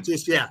vacuum.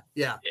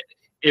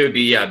 It would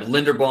be,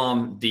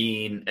 Linderbaum,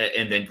 Dean,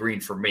 and then Green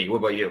for me. What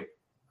about you?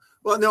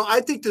 Well, no,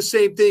 I think the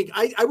same thing.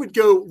 I would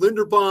go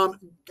Linderbaum.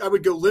 I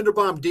would go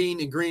Linderbaum, Dean,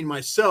 and Green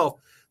myself.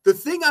 The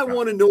thing I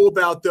want to know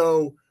about,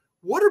 though,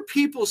 what are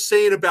people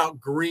saying about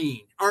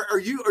Green?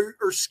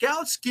 Are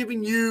scouts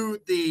giving you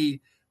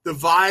the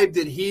vibe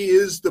that he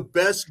is the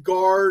best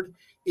guard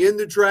in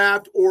the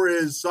draft, or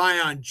is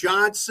Zion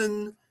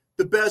Johnson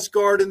the best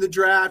guard in the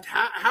draft?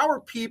 How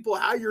are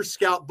your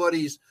scout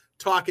buddies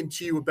talking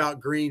to you about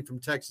Green from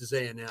Texas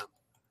A&M?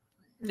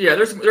 Yeah,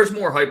 there's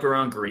more hype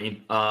around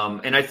Green.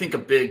 And I think a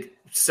big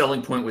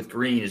selling point with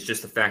Green is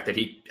just the fact that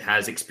he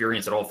has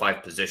experience at all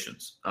five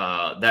positions.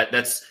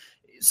 That's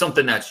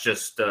something that's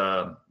just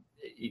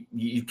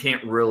you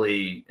can't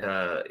really,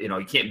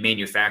 you can't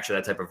manufacture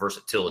that type of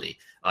versatility.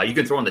 You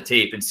can throw on the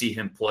tape and see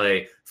him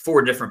play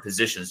four different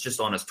positions just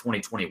on his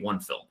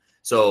 2021 film.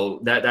 So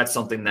that's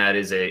something that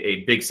is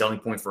a big selling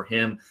point for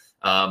him.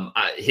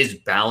 His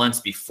balance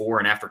before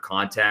and after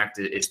contact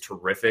is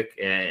terrific,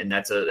 and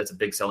that's a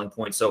big selling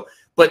point. So,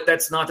 but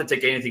that's not to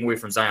take anything away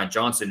from Zion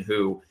Johnson,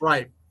 who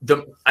I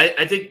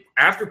think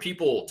after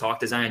people talk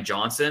to Zion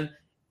Johnson,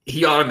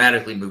 he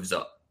automatically moves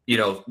up.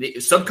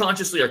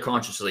 Subconsciously or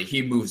consciously,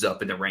 he moves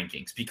up in the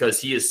rankings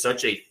because he is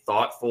such a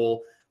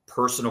thoughtful,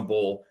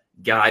 personable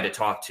guy to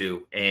talk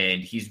to,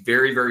 and he's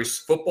very, very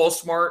football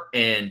smart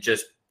and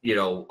just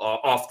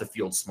off the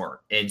field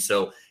smart. And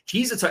so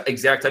he's the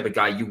exact type of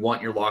guy you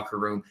want in your locker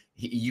room.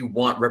 You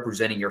want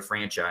representing your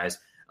franchise.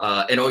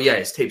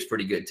 His tape's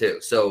pretty good too.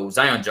 So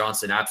Zion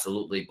Johnson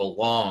absolutely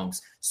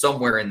belongs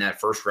somewhere in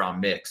that first round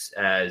mix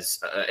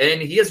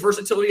and he has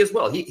versatility as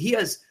well. He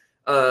has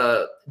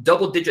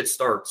double-digit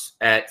starts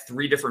at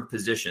three different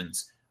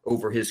positions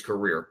over his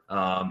career.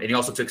 And he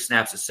also took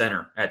snaps at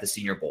center at the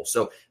Senior Bowl.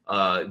 So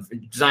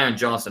Zion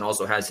Johnson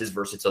also has his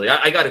versatility.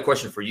 I got a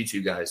question for you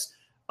two guys.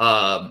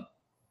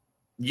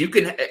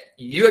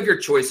 You have your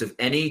choice of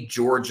any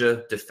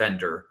Georgia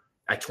defender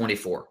at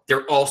 24.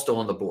 They're all still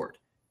on the board.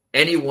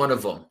 Any one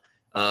of them.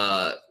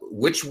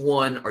 Which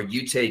one are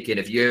you taking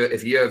if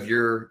you have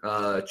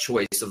your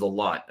choice of the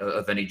lot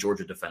of any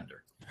Georgia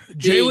defender?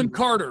 Jalen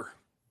Carter.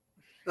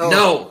 Oh.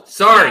 No,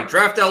 sorry,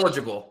 draft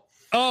eligible.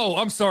 Oh,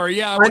 I'm sorry.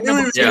 Yeah, I knew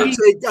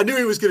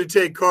he was going to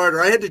take Carter.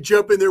 I had to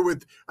jump in there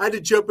with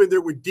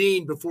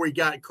Dean before he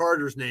got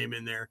Carter's name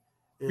in there.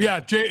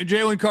 Yeah,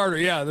 Jalen Carter.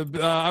 Yeah,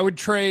 I would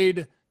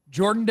trade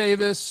Jordan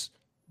Davis,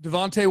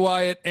 Devontae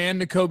Wyatt,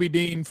 and Nakobe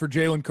Dean for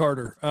Jalen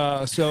Carter.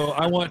 So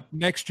I want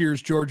next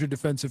year's Georgia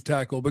defensive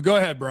tackle. But go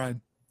ahead, Brian.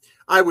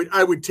 I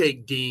would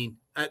take Dean.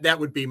 That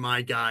would be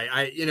my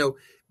guy.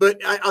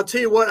 But I'll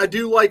tell you what. I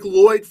do like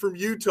Lloyd from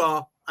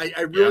Utah.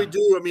 I really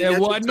do. I mean, it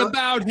wasn't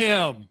about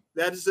him.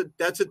 That's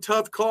a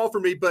tough call for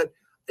me. But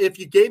if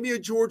you gave me a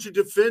Georgia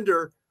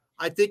defender,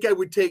 I think I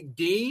would take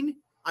Dean.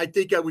 I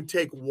think I would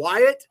take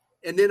Wyatt.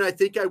 And then I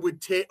think I would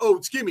take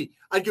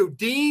I'd go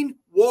Dean,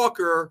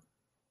 Walker,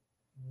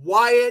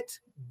 Wyatt,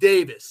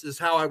 Davis is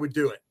how I would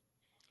do it.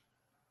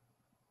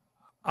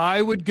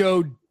 I would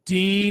go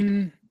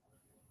Dean,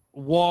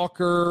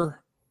 Walker,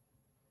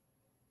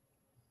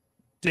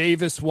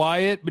 Davis,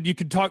 Wyatt, but you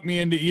could talk me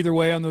into either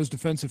way on those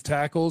defensive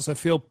tackles. I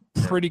feel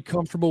pretty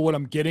comfortable what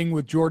I'm getting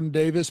with Jordan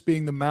Davis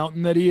being the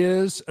mountain that he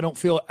is. I don't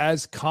feel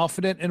as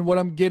confident in what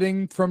I'm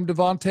getting from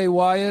Devontae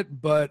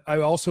Wyatt, but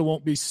I also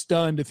won't be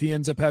stunned if he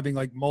ends up having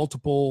like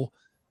multiple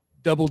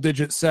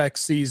double-digit sack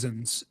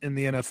seasons in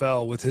the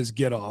NFL with his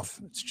get-off.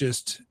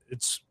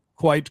 It's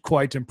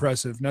quite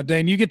impressive. Now,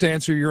 Dane, you get to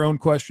answer your own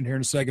question here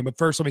in a second, but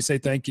first let me say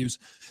thank yous.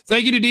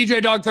 Thank you to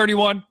DJ Dog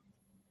 31.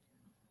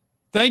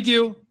 Thank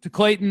you to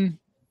Clayton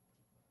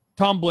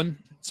Tomlin.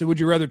 So would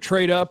you rather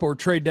trade up or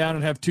trade down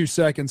and have 2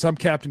 seconds? I'm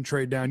Captain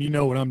Trade Down. You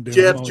know what I'm doing.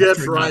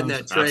 Jeff's riding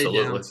that trade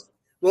down.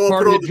 Well,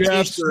 party at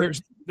Jeff's.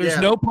 There's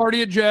no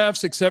Party at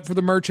Jeff's except for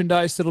the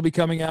merchandise that'll be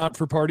coming out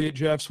for Party at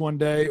Jeff's one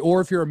day.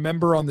 Or if you're a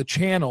member on the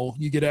channel,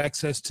 you get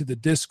access to the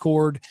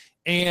Discord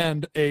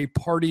and a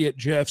Party at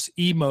Jeff's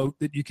emote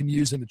that you can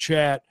use in the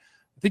chat.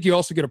 I think you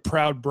also get a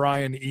Proud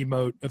Brian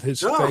emote of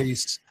his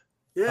face.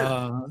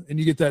 Yeah. And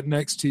you get that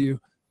next to you.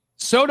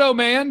 Soto,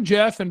 man,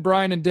 Jeff and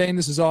Brian and Dane,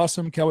 this is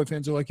awesome. Cowboy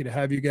fans are lucky to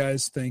have you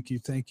guys. Thank you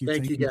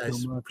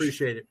guys. So much.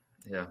 Appreciate it.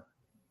 Yeah.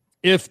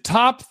 If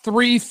top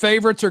 3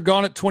 favorites are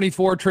gone at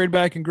 24, trade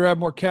back and grab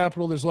more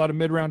capital. There's a lot of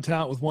mid-round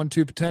talent with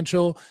 1-2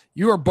 potential.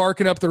 You are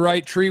barking up the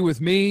right tree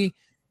with me,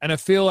 and I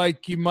feel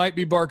like you might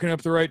be barking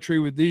up the right tree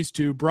with these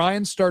two.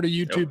 Brian, start a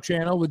YouTube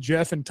channel with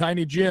Jeff and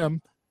Tiny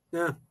Jim.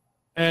 Yeah.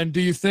 And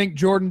do you think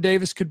Jordan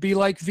Davis could be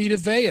like Vita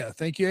Vea?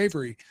 Thank you,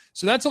 Avery.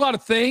 So that's a lot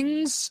of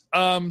things.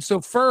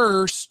 So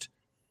first,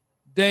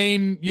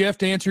 Dane, you have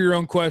to answer your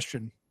own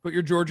question. Put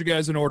your Georgia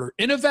guys in order.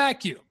 In a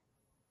vacuum.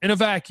 It'd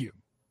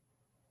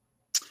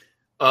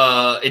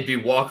be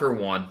Walker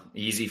 1.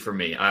 Easy for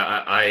me.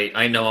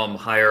 I know I'm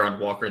higher on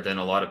Walker than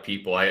a lot of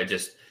people.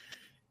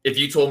 If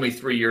you told me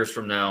 3 years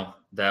from now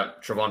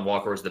that Travon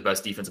Walker was the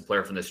best defensive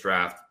player from this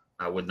draft,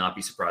 I would not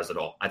be surprised at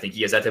all. I think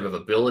he has that type of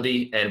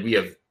ability, and we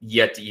have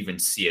yet to even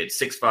see it.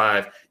 6'5",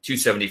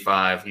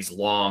 275. He's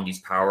long. He's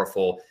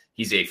powerful.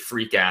 He's a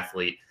freak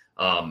athlete.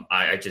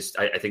 I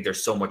think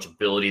there's so much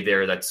ability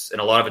there and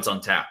a lot of it's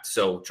untapped.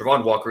 So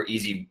Travon Walker,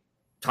 easy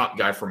top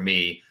guy for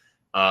me.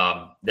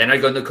 Then I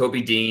go into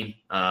Kobe Dean.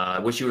 I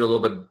wish he were a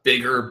little bit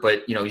bigger,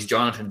 but he's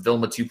Jonathan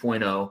Vilma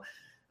 2.0.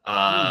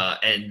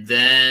 And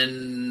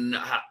then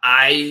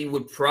I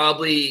would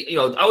probably,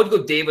 I would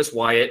go Davis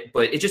Wyatt,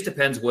 but it just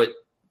depends what,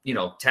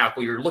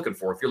 tackle you're looking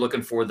for. If you're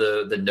looking for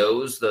the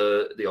nose,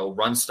 the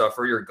run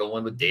stuffer, you're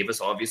going with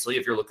Davis, obviously.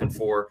 If you're looking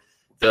for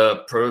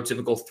the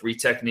prototypical 3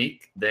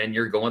 technique, then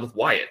you're going with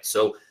Wyatt.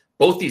 So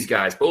both these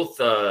guys,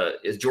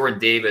 is Jordan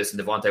Davis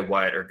and Devontae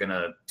Wyatt are going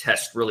to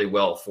test really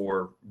well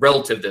for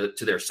relative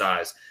to their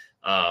size.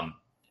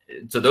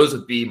 So those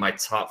would be my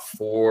top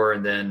 4.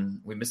 And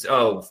then we missed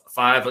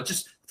 5. Let's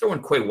just throw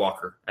in Quay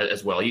Walker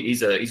as well.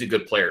 He's a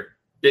good player,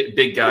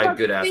 big guy,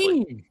 good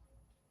athlete.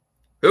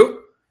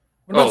 Who?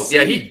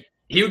 Yeah, he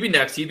would be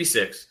next. He'd be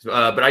 6.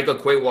 But I go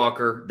Quay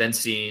Walker, then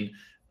Scene.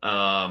 Who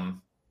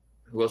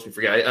else we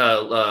forgot?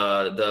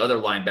 The other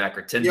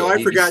linebacker, Tyndall.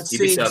 I forgot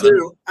Scene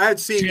too. I had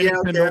Scene.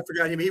 I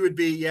forgot him. He would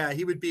be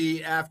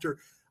after.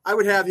 I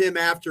would have him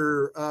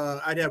after.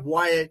 I'd have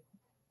Wyatt,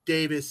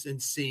 Davis, and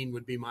Scene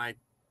would be my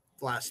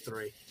last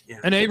 3. Yeah.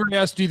 And Avery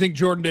asked, do you think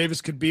Jordan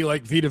Davis could be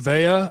like Vita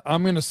Vea?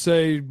 I'm going to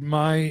say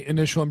my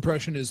initial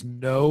impression is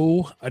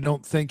no. I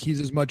don't think he's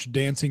as much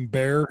dancing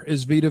bear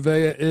as Vita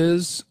Vea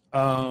is.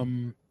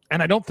 And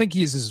I don't think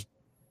he's as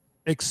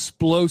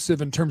explosive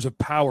in terms of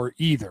power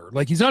either.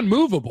 Like, he's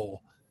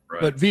unmovable,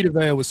 right. But Vita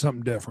Vea was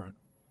something different.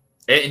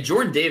 And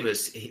Jordan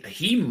Davis,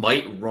 he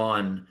might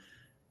run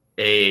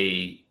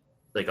a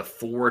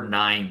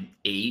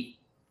 4.98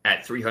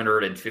 at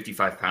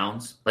 355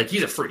 pounds. Like,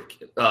 he's a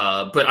freak.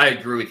 But I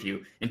agree with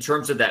you in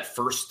terms of that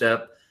first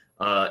step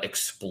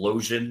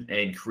explosion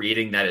and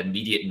creating that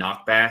immediate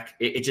knockback.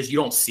 It just, you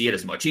don't see it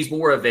as much. He's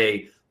more of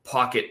a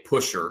pocket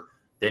pusher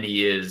than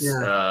he is.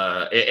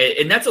 Yeah.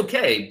 And that's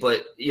okay.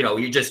 But,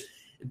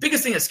 the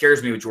biggest thing that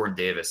scares me with Jordan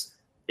Davis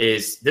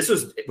is this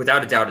was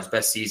without a doubt his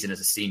best season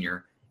as a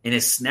senior, and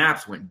his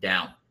snaps went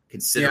down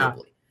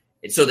considerably. Yeah.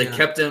 And so they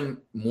kept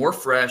him more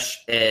fresh,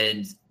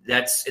 and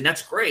that's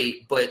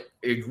great, but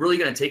you're really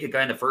going to take a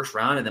guy in the first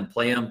round and then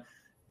play him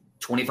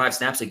 25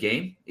 snaps a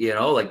game?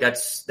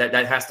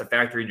 That has to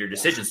factor into your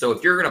decision. So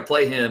if you're going to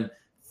play him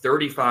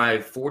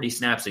 35, 40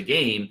 snaps a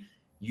game,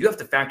 you have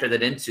to factor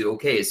that into,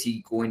 okay, is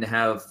he going to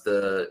have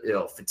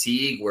the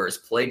fatigue where his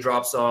play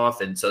drops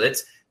off? And so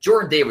that's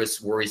Jordan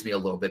Davis worries me a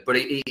little bit, but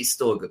he's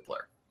still a good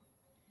player.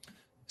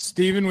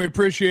 Steven, we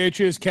appreciate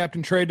you. Is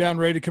Captain Trade Down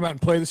ready to come out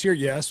and play this year?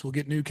 Yes, we'll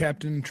get new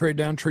Captain Trade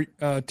Down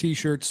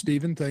T-shirts,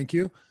 Steven. Thank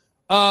you.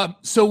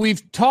 So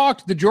we've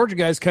talked, the Georgia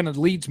guys kind of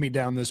leads me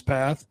down this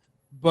path,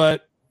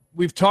 but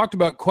we've talked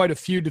about quite a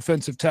few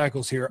defensive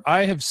tackles here.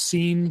 I have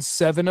seen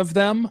 7 of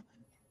them.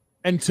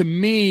 And to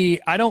me,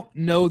 I don't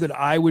know that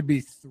I would be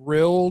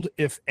thrilled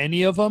if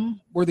any of them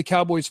were the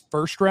Cowboys'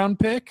 first-round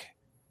pick,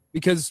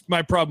 because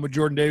my problem with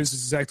Jordan Davis is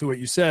exactly what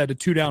you said, a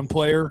 2-down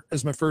player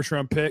as my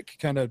first-round pick,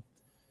 kind of,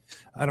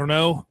 I don't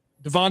know.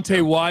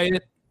 Devontae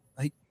Wyatt,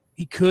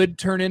 he could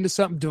turn into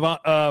something.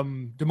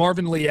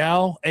 DeMarvin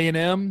Leal,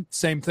 A&M,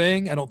 same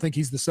thing. I don't think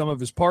he's the sum of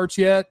his parts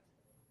yet.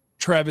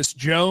 Travis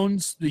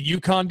Jones, the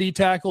UConn D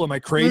tackle. Am I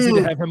crazy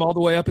to have him all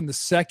the way up in the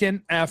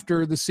second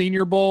after the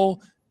Senior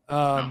Bowl?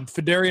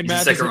 Fedarian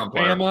Mathis at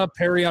Bama,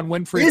 Perrion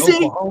Winfrey at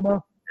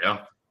Oklahoma. Yeah.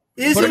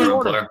 Is he?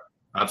 Player.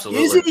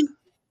 Absolutely. Is he?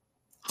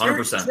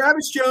 100%.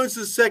 Travis Jones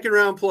is a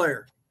second-round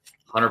player.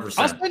 100%.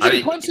 I'll send you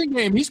the Clemson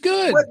game. He's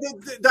good.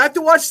 I have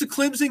to watch the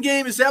Clemson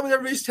game. Is that what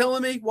everybody's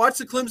telling me? Watch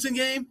the Clemson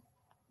game?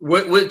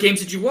 What games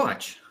did you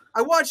watch?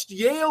 I watched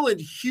Yale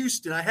and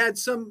Houston. I had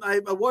I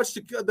watched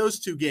those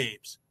two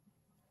games.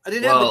 I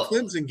didn't have the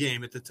Clemson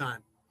game at the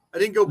time. I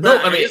didn't go back.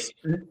 No, I mean,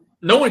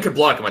 no one could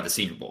block him at the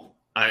Senior Bowl.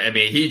 I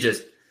mean, he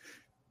just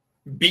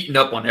beaten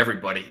up on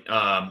everybody.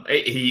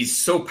 He's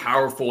so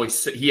powerful.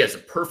 He has a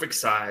perfect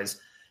size.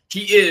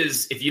 He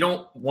is, if you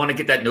don't want to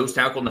get that nose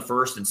tackle in the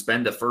first and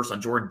spend the first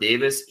on Jordan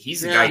Davis,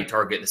 he's the guy you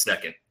target in the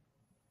second.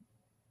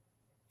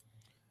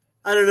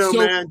 I don't know,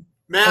 man.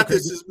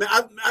 Mathis is.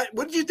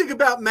 What did you think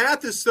about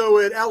Mathis though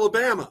at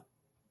Alabama?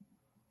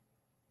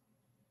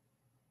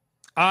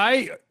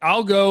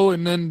 I'll go,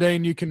 and then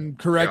Dane, you can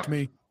correct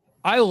me.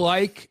 I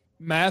like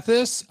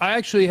Mathis. I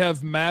actually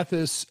have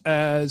Mathis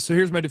as, so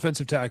here's my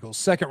defensive tackles.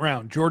 Second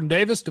round, Jordan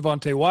Davis,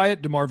 Devontae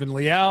Wyatt, DeMarvin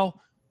Leal,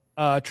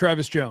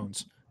 Travis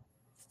Jones.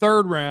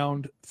 Third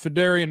round,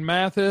 Fedarian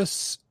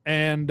Mathis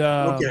and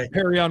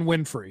Perrion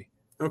Winfrey.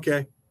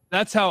 Okay.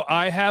 That's how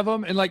I have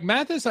him. And like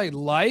Mathis, I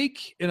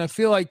like, and I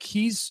feel like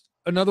he's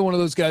another one of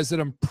those guys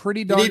that I'm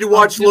pretty darn. You need to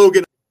watch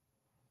Logan.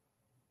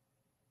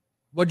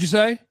 What'd you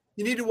say?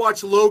 You need to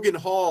watch Logan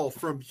Hall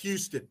from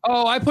Houston.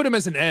 Oh, I put him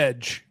as an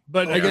edge,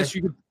 but I guess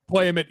you could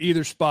play him at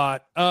either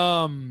spot.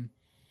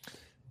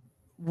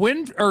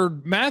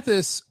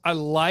 Mathis, I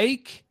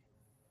like.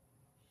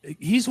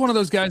 He's one of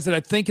those guys that I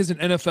think is an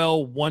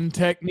NFL one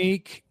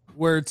technique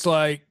where it's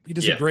like he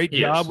does a great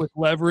job with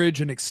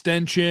leverage and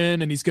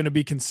extension, and he's going to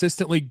be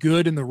consistently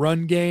good in the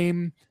run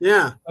game.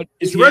 Yeah,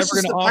 is he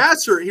rushes the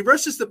passer. He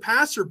rushes the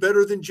passer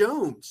better than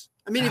Jones.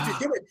 I mean,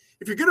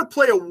 if you're gonna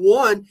play a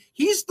one,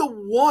 he's the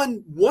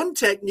one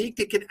technique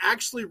that can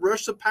actually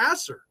rush the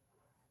passer.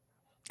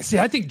 See,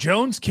 I think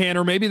Jones can,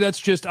 or maybe that's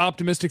just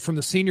optimistic from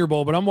the Senior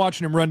Bowl, but I'm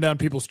watching him run down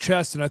people's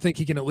chests, and I think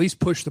he can at least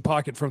push the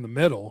pocket from the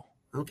middle.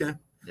 Okay.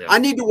 Yeah. I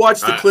need to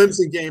watch the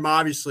Clemson game.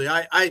 Obviously,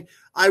 I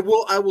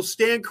will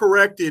stand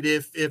corrected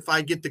if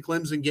I get the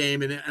Clemson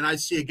game and I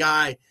see a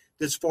guy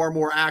that's far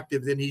more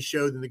active than he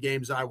showed in the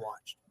games I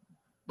watched.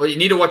 Well, you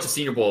need to watch the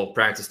Senior Bowl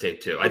practice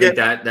tape too. I think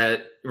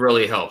that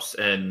really helps,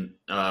 and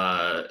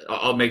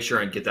I'll make sure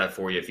and get that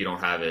for you if you don't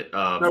have it.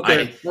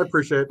 I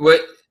appreciate it.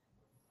 What,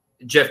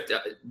 Jeff?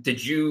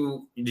 Did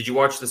you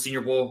watch the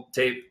Senior Bowl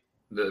tape,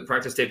 the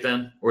practice tape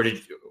then, or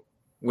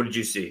what did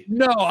you see?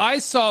 No, I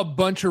saw a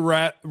bunch of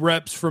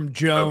reps from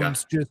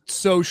Jones, just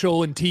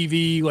social and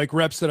TV, like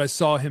reps that I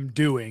saw him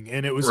doing.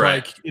 And it was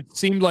like, it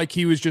seemed like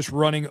he was just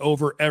running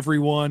over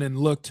everyone and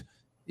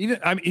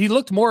he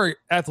looked more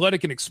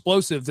athletic and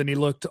explosive than he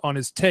looked on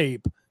his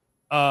tape.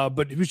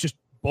 But he was just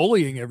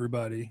bullying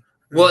everybody.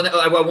 Well,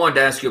 I wanted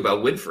to ask you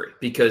about Winfrey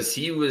because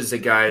he was a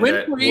guy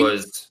that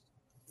was.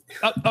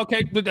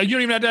 Okay, but you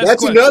don't even have to ask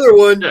That's a question. Another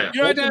one. You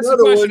don't have to ask a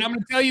question. I'm going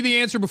to tell you the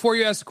answer before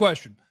you ask the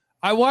question.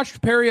 I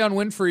watched Perrion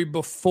Winfrey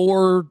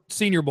before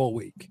Senior Bowl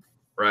week,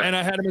 and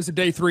I had him as a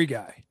day 3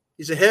 guy.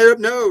 He's a head up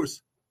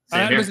nose.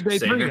 I had him as a day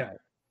 3 guy.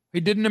 He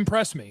didn't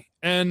impress me.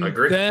 And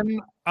then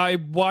I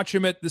watch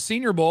him at the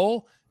Senior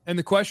Bowl, and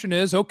the question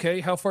is, okay,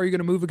 how far are you going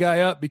to move a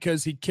guy up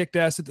because he kicked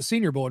ass at the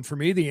Senior Bowl? And for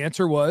me, the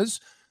answer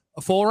was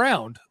a full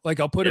round.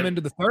 Like, I'll put him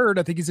into the 3rd.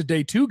 I think he's a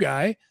day 2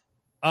 guy.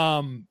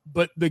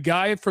 But the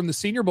guy from the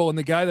Senior Bowl and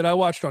the guy that I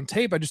watched on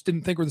tape, I just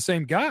didn't think were the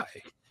same guy.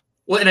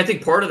 Well, and I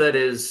think part of that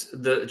is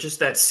just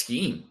that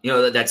scheme,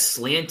 that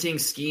slanting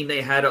scheme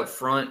they had up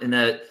front and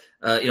that,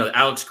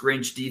 Alex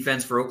Grinch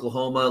defense for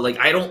Oklahoma. Like,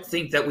 I don't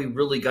think that we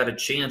really got a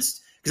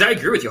chance because I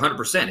agree with you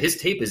 100%. His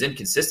tape is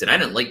inconsistent. I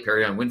didn't like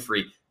Perrion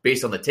Winfrey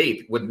based on the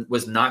tape.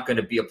 Was not going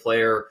to be a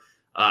player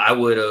I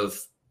would have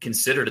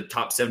considered a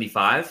top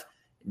 75.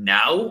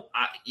 Now,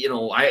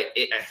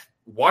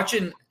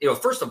 watching,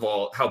 first of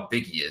all, how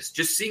big he is,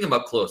 just seeing him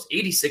up close,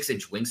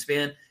 86-inch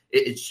wingspan.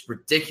 It's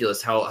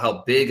ridiculous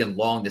how big and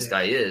long this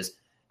guy is.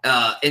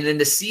 And then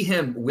to see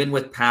him win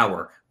with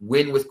power,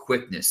 win with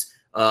quickness,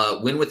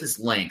 win with his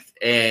length,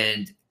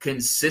 and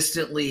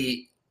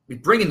consistently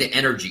bringing the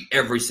energy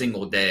every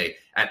single day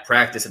at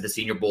practice at the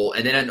Senior Bowl.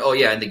 And then,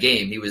 in the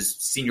game, he was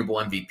Senior Bowl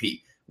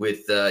MVP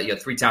with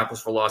 3 tackles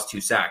for loss,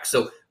 2 sacks.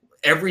 So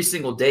every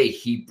single day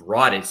he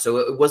brought it. So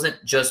it wasn't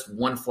just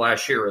one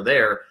flash here or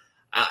there.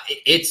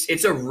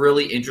 It's a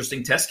really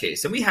interesting test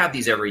case. And we have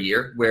these every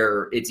year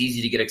where it's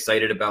easy to get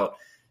excited about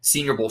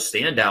Senior Bowl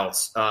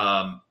standouts.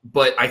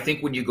 But I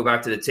think when you go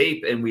back to the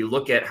tape and we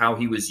look at how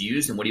he was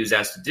used and what he was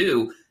asked to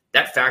do,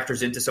 that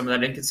factors into some of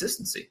that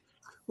inconsistency.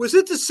 Was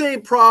it the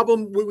same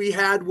problem we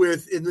had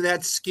in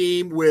that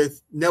scheme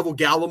with Neville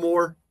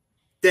Gallimore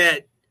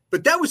that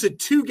but that was a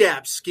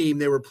 2-gap scheme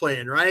they were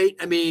playing, right?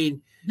 I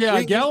mean,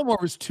 yeah,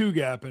 Gallimore was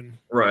 2-gapping.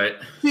 Right.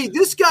 See,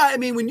 this guy, I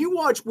mean, when you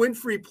watch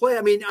Winfrey play,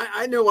 I mean,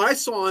 I know I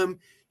saw him.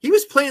 He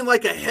was playing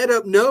like a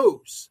head-up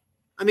nose.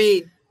 I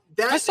mean,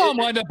 I saw him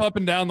wind up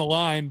and down the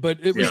line, but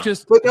it was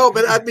just. But no,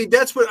 but I mean,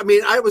 that's what I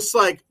mean. I was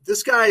like,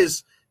 this guy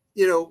is,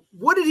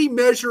 what did he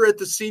measure at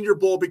the Senior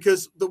Bowl?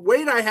 Because the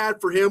weight I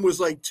had for him was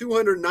like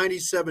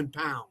 297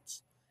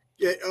 pounds.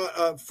 He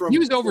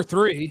was over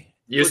 3.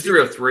 He was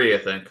 303, I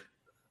think.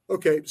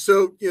 Okay,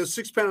 so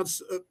 6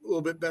 pounds, a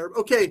little bit better.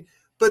 Okay,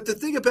 but the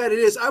thing about it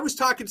is, I was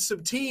talking to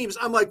some teams.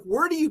 I'm like,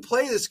 where do you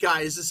play this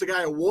guy? Is this a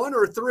guy a 1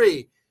 or a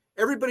 3?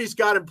 Everybody's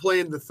got him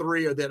playing the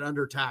 3 or that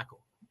under tackle.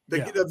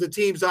 Of the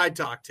teams I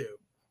talked to,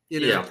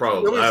 Yeah,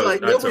 probably.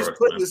 Nobody's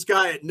putting this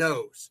guy at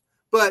nose.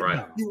 But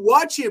you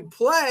watch him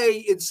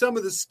play in some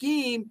of the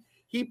scheme,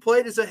 he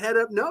played as a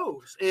head-up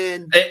nose.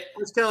 And I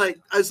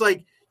was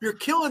like, you're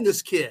killing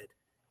this kid.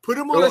 Put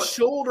him on his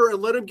shoulder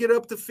and let him get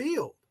up the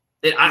field.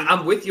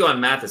 I'm with you on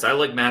Mathis. I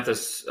like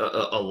Mathis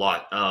a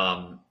lot.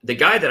 The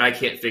guy that I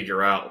can't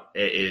figure out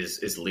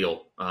is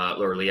Leal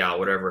or Leal,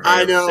 whatever.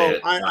 I know.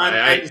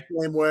 I'm the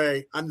same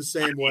way. I'm the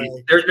same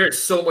way. There's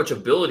so much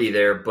ability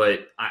there,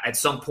 but at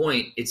some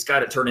point, it's got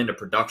to turn into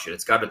production.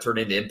 It's got to turn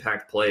into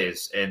impact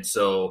plays. And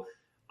so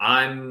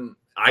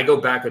I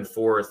go back and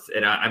forth,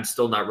 and I'm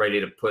still not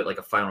ready to put like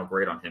a final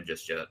grade on him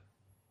just yet.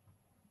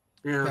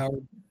 Yeah.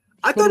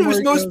 I thought he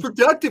was most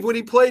productive when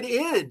he played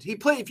end.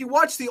 If you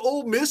watch the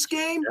Ole Miss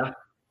game,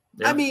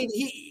 I mean,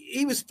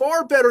 he was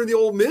far better in the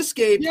Ole Miss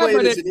game. Yeah,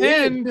 but at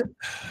end,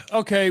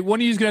 okay, one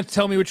of you is going to have to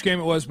tell me which game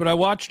it was, but I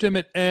watched him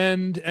at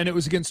end, and it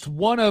was against it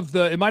might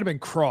have been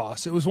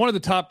Cross. It was one of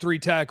the top 3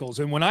 tackles.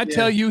 And when I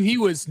tell you he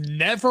was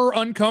never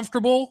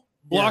uncomfortable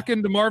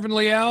blocking to Marvin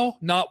Leal,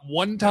 not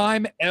one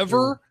time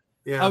ever,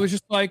 I was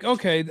just like,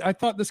 okay, I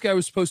thought this guy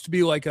was supposed to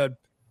be like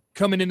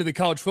coming into the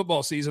college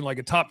football season like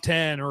a top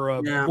 10 or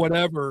a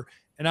whatever.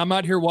 And I'm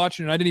out here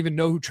watching it. I didn't even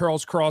know who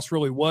Charles Cross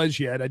really was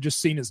yet. I just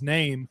seen his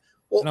name.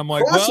 Well, and I'm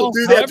like, Cross will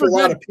do that to a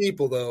lot of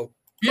people, though.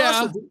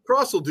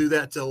 Cross will do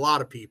that to a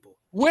lot of people.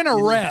 Win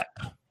a rep.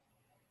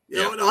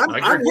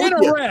 I'm win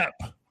a rep.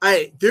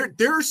 Hey,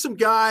 there are some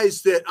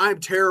guys that I'm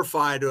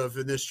terrified of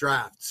in this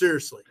draft.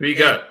 Seriously. Who you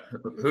got?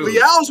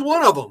 Leal's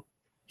one of them.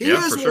 He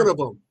is one of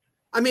them.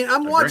 I mean,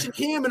 I'm watching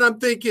him and I'm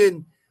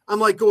thinking, I'm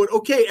like going,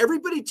 okay,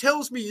 everybody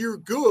tells me you're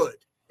good.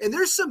 And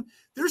there's some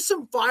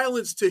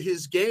violence to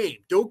his game.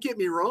 Don't get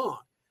me wrong.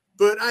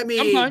 But I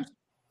mean, sometimes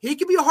he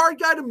can be a hard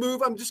guy to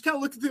move. I'm just kind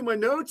of looking through my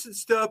notes and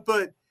stuff,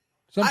 but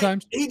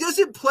sometimes he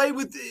doesn't play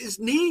with his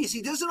knees.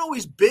 He doesn't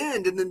always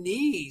bend in the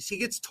knees. He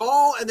gets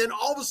tall, and then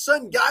all of a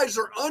sudden guys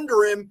are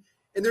under him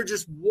and they're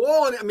just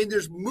walling. I mean,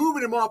 there's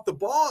moving him off the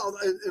ball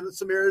in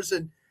some areas.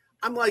 And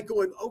I'm like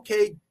going,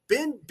 okay,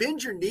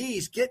 bend your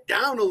knees, get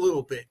down a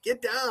little bit,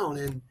 get down.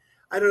 And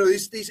I don't know,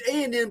 these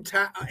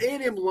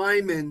A&M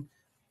linemen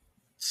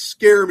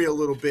scare me a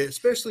little bit,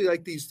 especially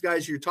like these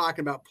guys you're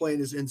talking about playing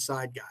as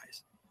inside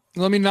guys.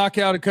 Let me knock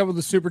out a couple of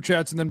the super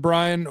chats, and then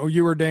Brian or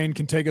you or Dane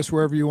can take us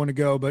wherever you want to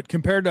go. But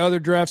compared to other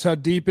drafts, how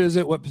deep is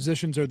it? What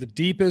positions are the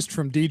deepest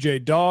from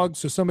DJ Dog?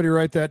 So somebody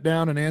write that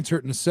down and answer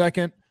it in a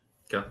second.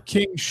 Okay.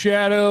 King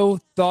Shadow,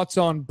 thoughts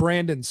on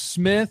Brandon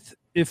Smith?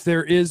 If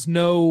there is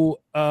no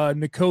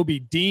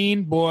Nakobe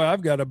Dean, boy,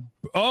 I've got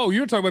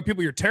you're talking about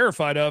people you're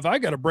terrified of. I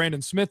got a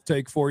Brandon Smith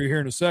take for you here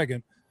in a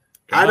second.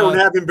 I don't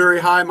have him very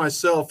high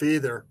myself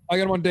either. I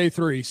got him on day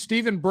 3.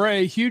 Stephen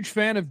Bray, huge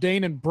fan of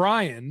Dane and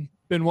Brian.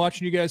 Been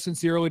watching you guys since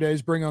the early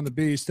days. Bring on the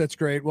beast. That's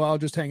great. Well, I'll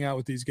just hang out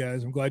with these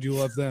guys. I'm glad you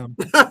love them.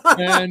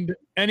 And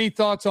any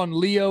thoughts on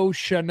Leo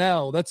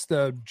Chanel? That's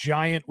the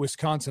giant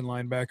Wisconsin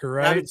linebacker,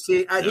 right? I haven't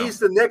seen. He's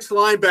the next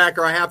linebacker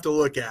I have to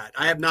look at.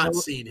 I have not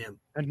seen him.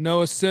 And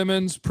Noah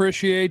Simmons,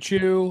 appreciate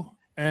you.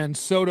 And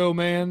Soto,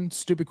 man,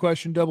 stupid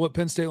question. Double at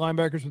Penn State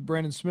linebackers with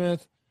Brandon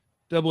Smith.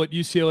 Double at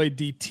UCLA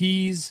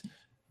DTs.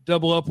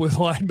 Double up with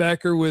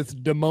linebacker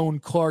with Damone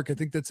Clark. I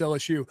think that's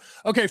LSU.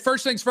 Okay,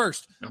 first things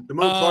first.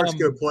 Damone Clark's a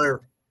good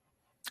player.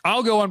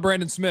 I'll go on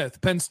Brandon Smith,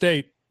 Penn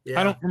State.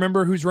 Yeah. I don't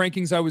remember whose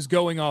rankings I was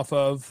going off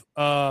of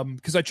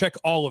because I check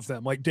all of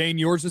them. Like, Dane,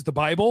 yours is the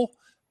Bible,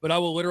 but I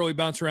will literally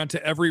bounce around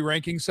to every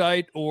ranking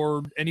site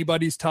or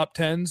anybody's top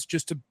 10s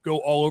just to go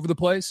all over the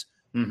place.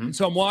 Mm-hmm. And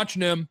so I'm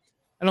watching him,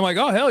 and I'm like,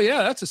 oh, hell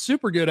yeah, that's a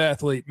super good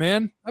athlete,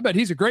 man. I bet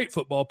he's a great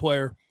football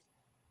player.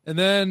 And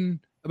then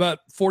about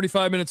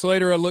 45 minutes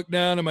later, I look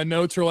down and my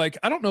notes are like,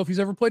 I don't know if he's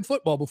ever played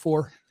football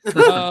before.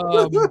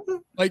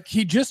 Like,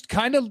 he just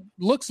kind of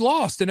looks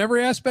lost in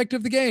every aspect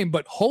of the game,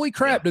 but holy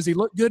crap, does he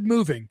look good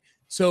moving?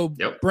 So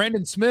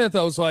Brandon Smith,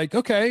 I was like,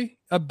 okay,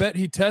 I bet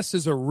he tests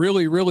as a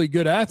really, really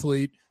good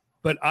athlete,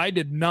 but I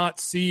did not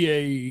see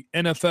a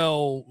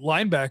NFL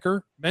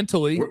linebacker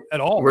mentally at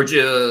all. Where'd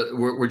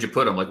you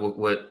put him? Like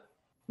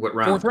what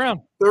round? 4th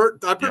round. Third.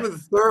 I put him in the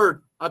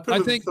third. I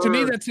think to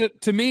me that's it.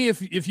 To me,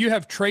 if you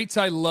have traits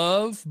I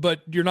love,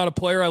 but you're not a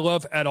player I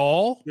love at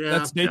all,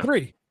 that's day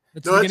 3.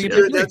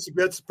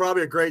 That's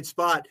probably a great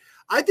spot.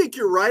 I think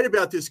you're right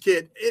about this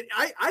kid.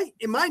 I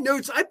in my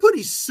notes I put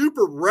he's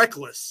super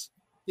reckless.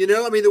 You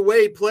know, I mean the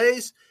way he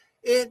plays,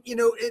 and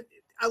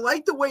I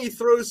like the way he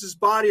throws his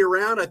body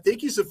around. I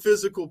think he's a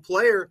physical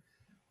player,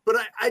 but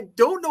I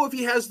don't know if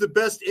he has the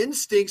best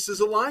instincts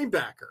as a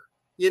linebacker.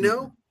 You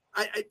know,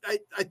 I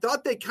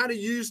thought they kind of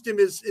used him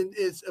as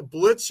a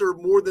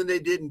blitzer more than they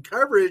did in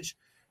coverage,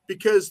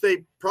 because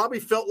they probably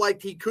felt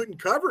like he couldn't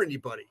cover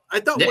anybody.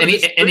 I thought, and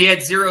he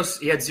had zero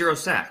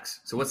sacks.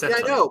 So what's that? Yeah,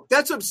 I know.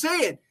 That's what I'm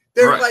saying.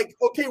 They're like,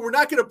 okay, we're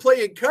not going to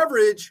play in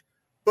coverage,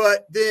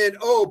 but then,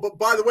 but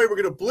by the way, we're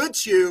going to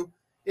blitz you.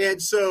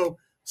 And so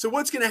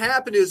what's going to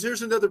happen is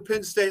there's another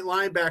Penn State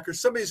linebacker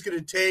somebody's going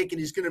to take, and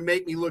he's going to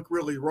make me look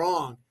really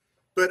wrong.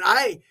 But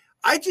I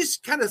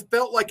just kind of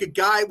felt like a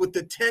guy with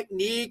the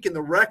technique and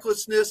the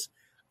recklessness.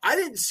 I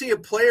didn't see a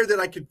player that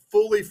I could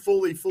fully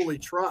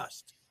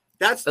trust.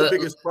 That's the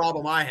biggest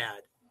problem I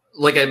had.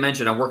 Like I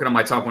mentioned, I'm working on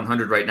my top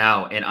 100 right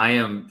now, and I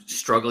am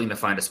struggling to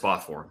find a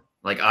spot for him.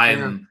 Like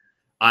I'm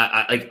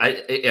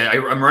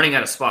running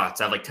out of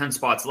spots. I have like 10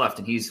 spots left,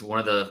 and he's one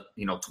of the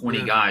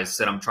 20 guys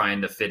that I'm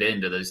trying to fit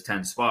into those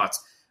 10 spots.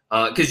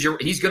 Because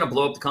he's going to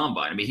blow up the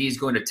combine. I mean, he's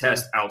going to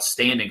test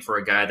outstanding for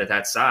a guy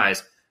that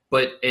size.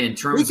 But in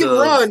terms of he can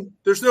run,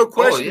 there's no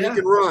question he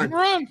can run. He can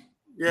run.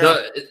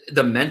 Yeah.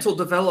 The mental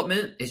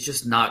development is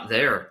just not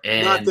there.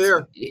 And not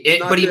there.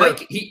 But he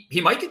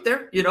might get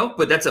there,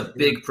 But that's a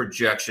big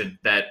projection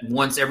that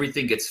once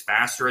everything gets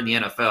faster in the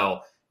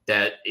NFL,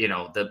 that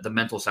the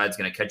mental side is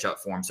going to catch up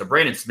for him. So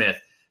Brandon Smith,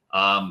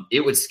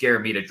 it would scare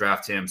me to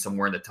draft him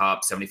somewhere in the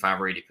top 75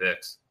 or 80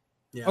 picks.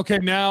 Yeah. Okay,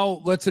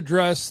 now let's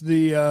address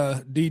the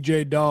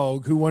DJ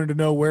Dog, who wanted to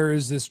know, where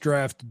is this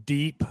draft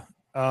deep?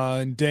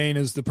 And Dane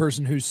is the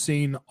person who's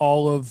seen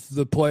all of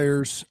the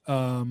players.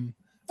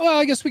 Well,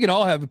 I guess we can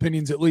all have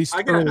opinions at least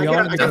early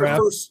on in the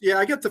draft.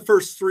 I got the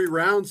first 3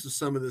 rounds of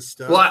some of this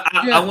stuff. Well,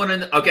 I want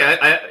to.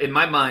 Okay, in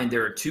my mind,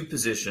 there are 2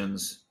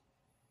 positions.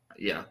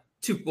 Yeah,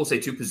 we'll say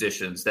 2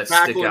 positions that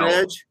tackle stick out. And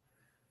edge?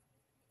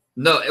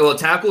 No, well,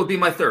 tackle would be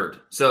my third.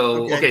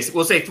 So so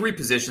we'll say 3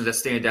 positions that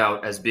stand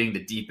out as being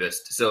the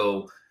deepest.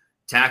 So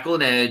tackle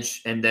and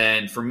edge, and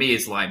then for me,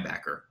 it's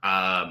linebacker.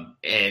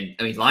 And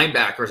I mean,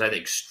 linebackers, I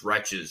think,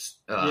 stretches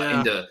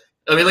into.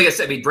 I mean, like I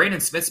said, Brandon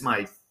Smith's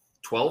my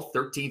 12th,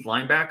 13th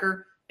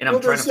linebacker, and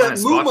I'm trying to find a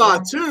spot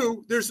for him.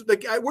 Too. There's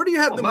where do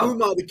you have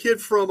Muma, the kid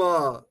from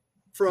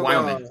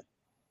Wyoming?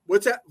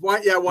 What's that?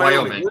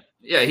 Wyoming.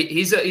 Yeah,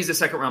 he's a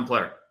second round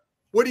player.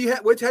 What do you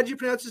have? How do you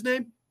pronounce his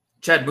name?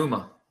 Chad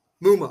Muma.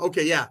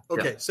 Okay, yeah.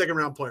 Okay, second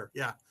round player.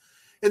 Yeah.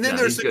 And then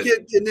there's the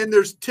kid, and then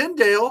there's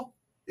Tyndale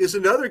is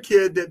another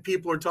kid that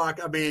people are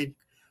talking. I mean,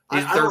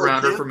 he's a third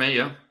rounder for me.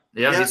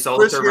 Yeah, he's solid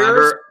Chris third Harris.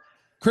 rounder.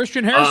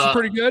 Christian Harris is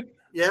pretty good.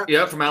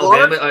 Yeah, from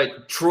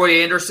Alabama.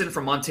 Troy Anderson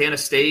from Montana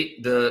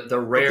State, the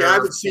rare I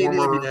haven't seen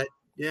any of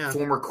that.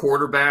 Former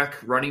quarterback,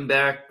 running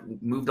back,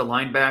 moved to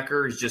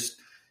linebacker. He's just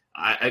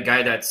a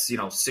guy that's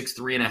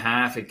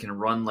 6'3.5" and can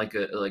run like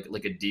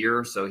a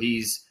deer. So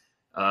he's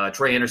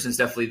Troy Anderson's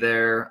definitely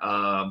there.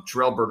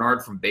 Terrell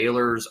Bernard from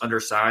Baylor's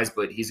undersized,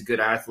 but he's a good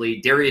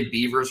athlete. Darian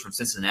Beavers from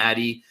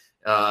Cincinnati.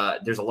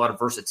 There's a lot of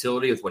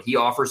versatility with what he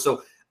offers.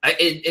 So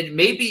it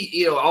may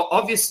be,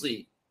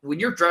 obviously, when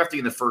you're drafting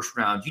in the first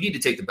round, you need to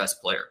take the best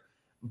player.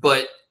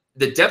 But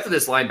the depth of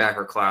this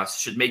linebacker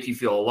class should make you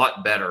feel a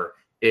lot better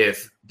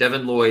if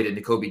Devin Lloyd and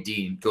Nakobe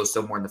Dean go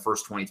somewhere in the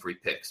first 23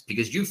 picks,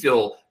 because you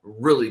feel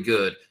really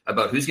good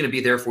about who's going to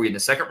be there for you in the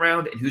second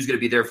round and who's going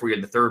to be there for you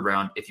in the third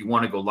round if you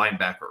want to go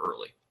linebacker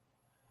early.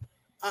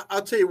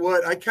 I'll tell you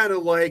what, I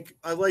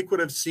like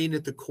what I've seen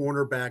at the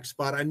cornerback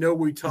spot. I know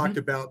we talked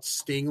about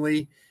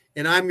Stingley,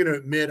 and I'm going to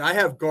admit I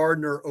have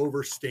Gardner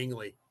over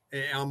Stingley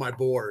on my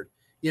board.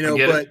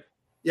 But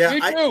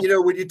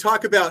when you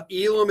talk about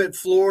Elam at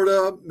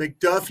Florida,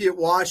 McDuffie at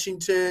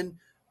Washington,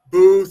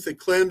 Booth at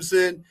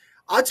Clemson,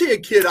 I'll tell you a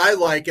kid I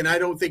like, and I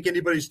don't think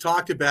anybody's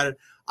talked about it.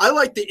 I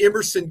like the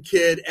Emerson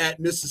kid at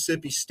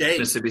Mississippi State.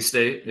 Mississippi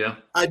State, yeah.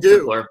 I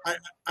do.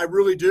 I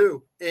really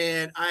do.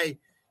 And I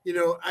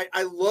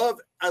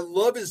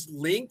love his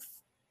length.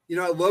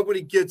 I love when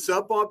he gets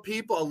up on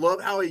people. I love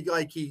how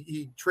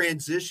he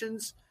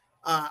transitions.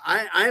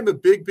 I am a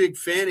big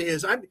fan of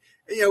his. I'm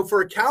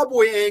for a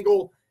Cowboy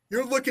angle,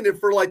 you're looking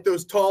for like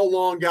those tall,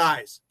 long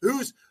guys.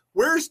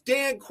 Where's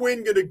Dan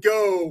Quinn going to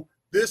go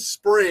this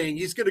spring?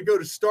 He's going to go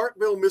to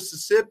Starkville,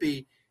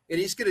 Mississippi, and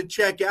he's going to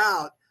check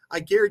out. I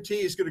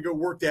guarantee he's going to go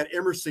work that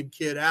Emerson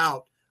kid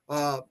out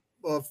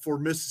for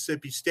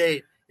Mississippi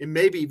State, and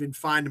maybe even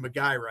find him a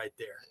guy right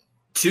there.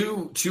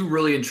 Two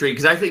really intrigued,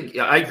 because I think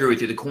I agree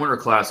with you. The corner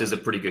class is a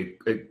pretty good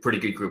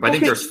group. I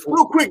think there's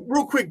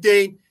real quick,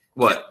 Dane.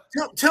 What?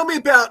 Tell me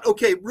about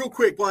real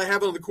quick while I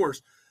have it on the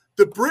corners.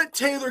 The Britt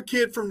Taylor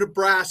kid from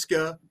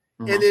Nebraska,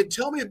 and then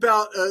tell me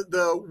about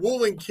the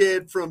Woolen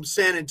kid from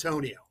San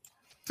Antonio.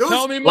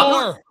 Tell me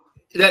more.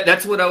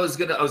 That's what I was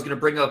gonna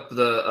bring up,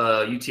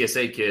 the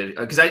UTSA kid,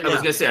 because I was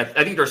gonna say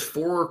I think there's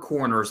 4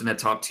 corners in that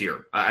top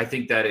tier. I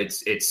think that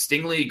it's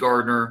Stingley,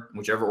 Gardner,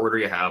 whichever order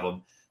you have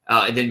them,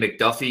 and then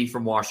McDuffie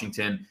from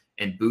Washington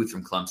and Booth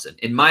from Clemson.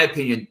 In my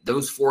opinion,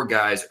 those 4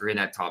 guys are in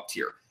that top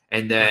tier,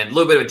 and then a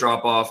little bit of a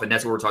drop off, and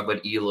that's what we're talking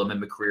about: Elam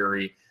and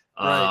McCreary,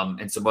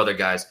 and some other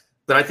guys.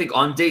 But I think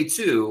on day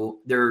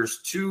 2,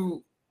 there's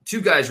 2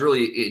 two guys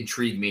really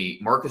intrigue me.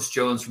 Marcus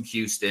Jones from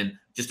Houston,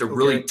 just a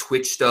really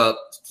twitched up,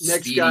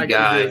 speedy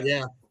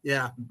guy.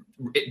 Yeah.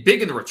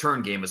 Big in the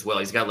return game as well.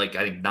 He's got I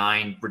think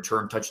 9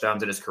 return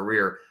touchdowns in his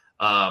career.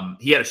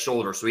 He had a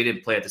shoulder, so he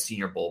didn't play at the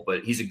Senior Bowl,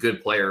 but he's a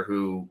good player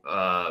who,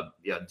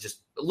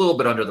 just a little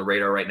bit under the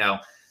radar right now.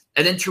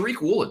 And then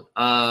Tariq Woolen.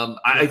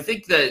 I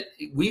think that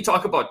when you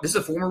talk about, this is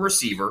a former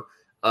receiver,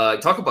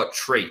 talk about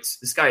traits.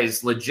 This guy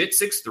is legit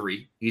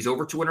 6'3". He's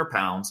over 200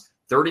 pounds,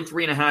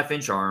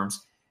 33.5-inch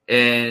arms,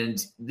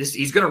 and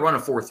he's going to run a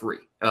 4.3.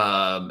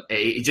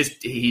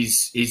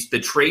 He's the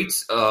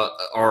traits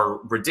are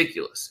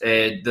ridiculous.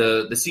 And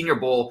the Senior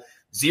Bowl,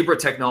 Zebra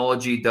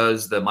Technology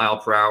does the mile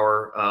per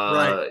hour,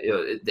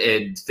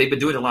 and they've been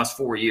doing it the last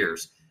 4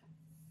 years.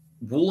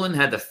 Woolen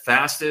had the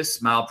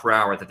fastest mile per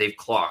hour that they've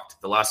clocked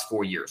the last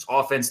 4 years.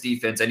 Offense,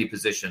 defense, any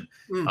position.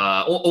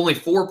 Only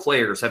 4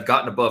 players have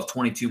gotten above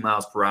 22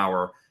 miles per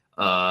hour,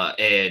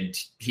 and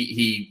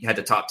he had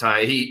the top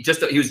tie. He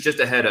was just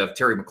ahead of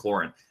Terry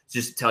McLaurin.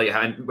 Just to tell you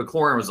how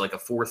McLaurin was like a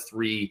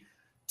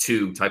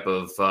 4.32 type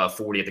of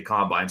 40 at the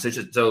combine.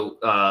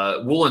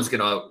 So Woolen's going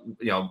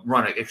to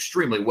run it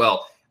extremely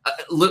well.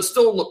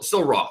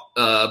 Still raw,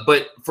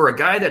 but for a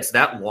guy that's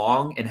that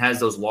long and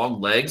has those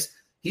long legs,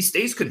 he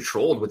stays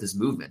controlled with his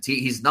movements.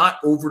 He's not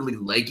overly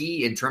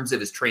leggy in terms of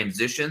his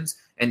transitions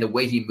and the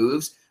way he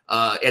moves.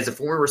 As a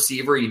former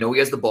receiver, he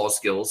has the ball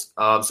skills.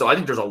 So I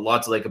think there's a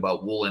lot to like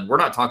about Woolen. We're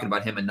not talking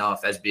about him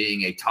enough as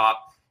being a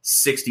top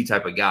 60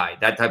 type of guy,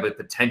 that type of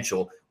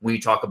potential when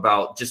you talk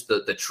about just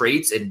the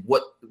traits and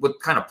what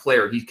kind of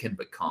player he can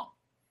become.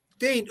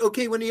 Dane,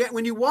 okay, when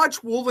you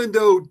watch Woolen,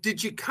 though,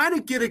 did you kind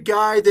of get a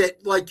guy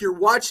that, like, you're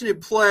watching him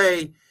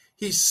play,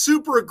 he's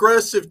super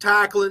aggressive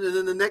tackling, and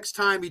then the next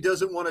time he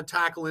doesn't want to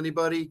tackle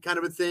anybody kind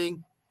of a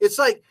thing? It's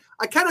like,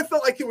 I kind of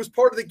felt like it was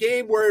part of the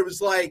game where it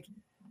was like,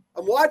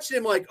 I'm watching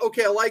him like,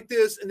 okay, I like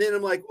this, and then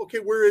I'm like, okay,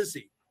 where is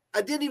he?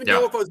 I didn't even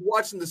know if I was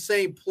watching the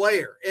same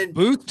player. And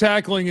booth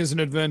tackling is an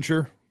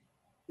adventure.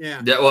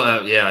 Yeah.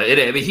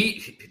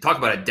 He talk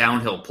about a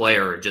downhill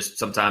player. Just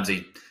sometimes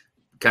he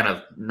kind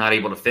of not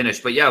able to finish.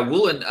 But yeah,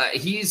 Woolen,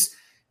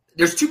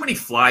 there's too many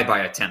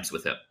flyby attempts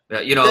with him.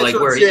 That's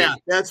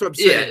what I'm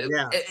saying.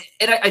 Yeah.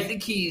 And I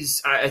think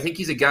he's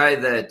a guy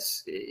that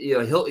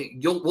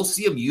we'll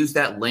see him use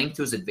that length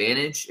to his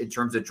advantage in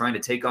terms of trying to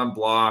take on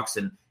blocks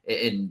and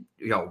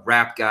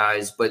wrap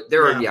guys. But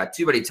there are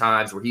too many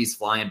times where he's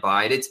flying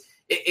by it.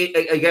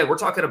 Again, we're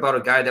talking about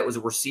a guy that was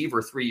a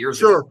receiver 3 years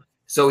ago.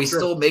 So he's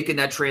still making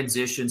that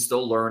transition,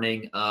 still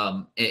learning.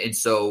 And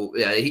so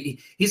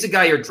he's a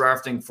guy you're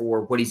drafting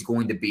for what he's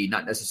going to be,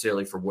 not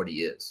necessarily for what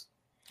he is.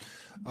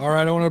 All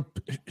right. I want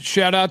to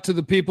shout out to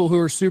the people who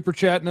are super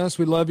chatting us.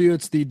 We love you.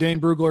 It's the Dane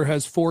Brugler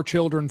Has 4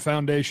 Children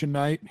Foundation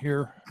night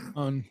here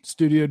on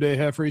Studio Day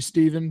Heffrey.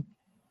 Steven,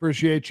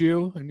 appreciate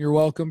you. And you're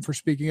welcome for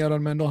speaking out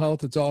on mental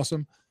health. It's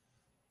awesome.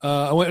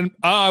 I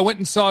went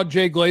and saw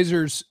Jay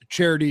Glazer's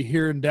charity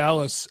here in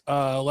Dallas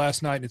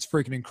last night, and it's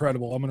freaking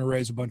incredible. I'm going to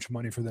raise a bunch of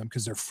money for them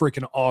because they're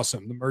freaking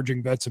awesome. The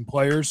Merging Vets and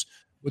Players,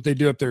 what they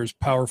do up there is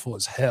powerful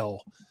as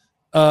hell.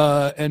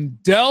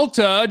 And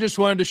Delta just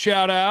wanted to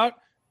shout out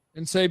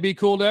and say be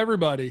cool to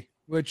everybody,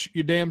 which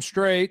you damn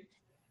straight.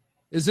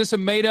 Is this a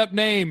made-up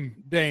name,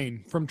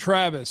 Dane, from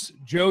Travis?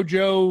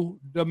 Jojo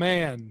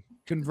DeMan,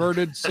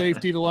 converted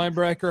safety to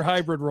linebacker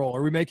hybrid role.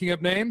 Are we making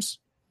up names?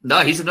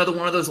 No, he's another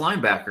one of those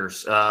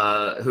linebackers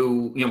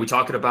who, we're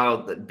talking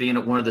about being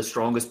at one of the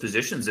strongest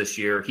positions this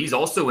year. He's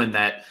also in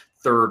that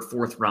 3rd,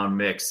 4th round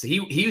mix.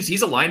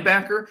 He's a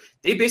linebacker.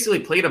 They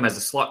basically played him as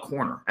a slot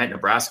corner at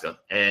Nebraska.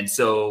 And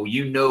so,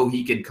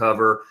 he can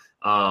cover,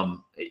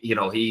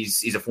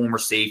 he's a former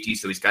safety,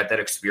 so he's got that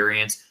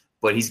experience,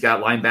 but he's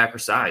got linebacker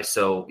size.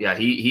 So yeah,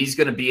 he's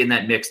going to be in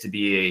that mix to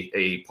be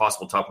a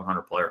possible top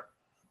 100 player.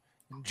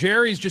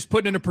 Jerry's just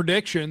putting in a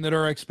prediction that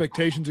our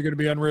expectations are going to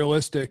be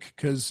unrealistic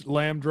because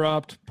Lamb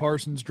dropped,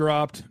 Parsons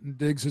dropped, and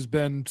Diggs has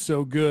been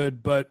so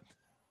good, but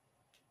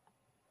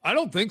I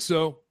don't think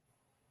so.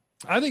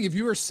 I think if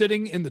you are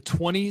sitting in the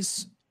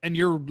 20s and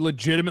you're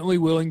legitimately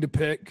willing to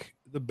pick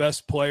the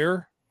best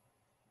player,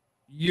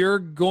 you're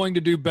going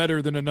to do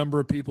better than a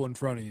number of people in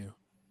front of you.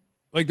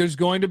 Like, there's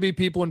going to be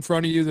people in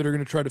front of you that are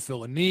going to try to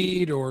fill a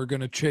need or are going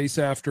to chase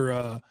after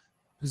a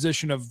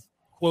position of,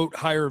 quote,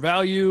 higher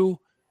value.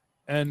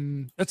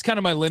 And that's kind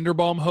of my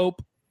Linderbaum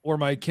hope or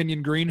my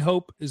Kenyon Green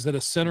hope, is that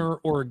a center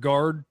or a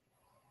guard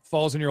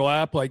falls in your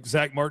lap like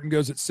Zach Martin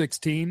goes at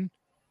 16.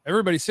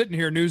 Everybody sitting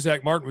here knew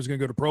Zach Martin was going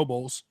to go to Pro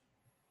Bowls,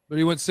 but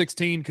he went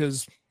 16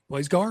 because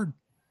plays guard.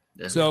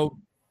 Yeah. So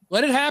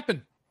let it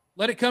happen.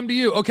 Let it come to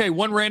you. Okay,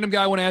 one random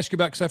guy I want to ask you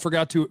about because I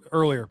forgot to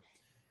earlier,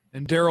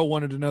 and Daryl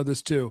wanted to know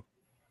this too.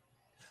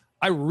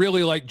 I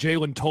really like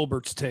Jalen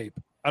Tolbert's tape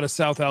out of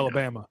South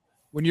Alabama.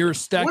 When you're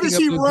stacking up. What does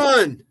he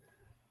run?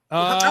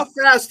 How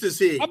fast is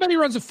he? I bet he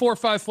runs a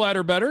 4.5 flat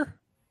or better.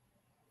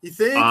 You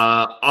think?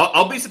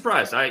 I'll be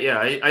surprised.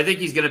 I think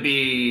he's going to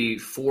be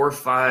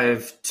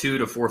 4.52 to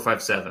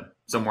 4.57,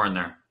 somewhere in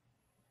there.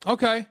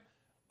 Okay.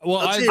 Well,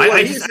 I'll tell you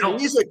what,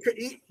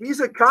 he's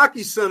a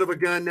cocky son of a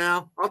gun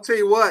now. I'll tell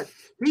you what,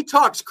 he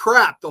talks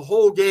crap the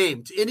whole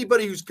game to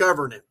anybody who's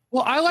covering it.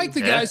 Well, I like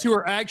the guys who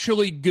are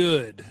actually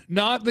good,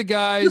 not the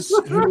guys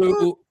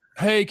who,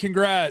 hey,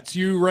 congrats,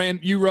 you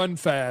run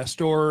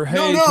fast, or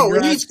hey, no,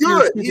 he's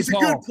good. He's a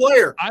good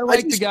player. I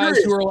like the guys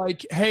who are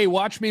like, hey,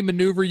 watch me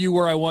maneuver you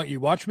where I want you.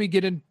 Watch me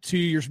get into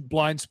your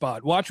blind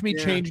spot. Watch me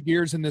change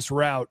gears in this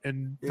route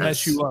and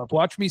mess you up.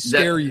 Watch me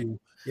scare you.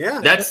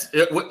 Yeah, that's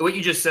what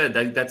you just said.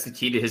 That's the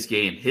key to his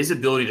game. His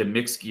ability to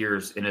mix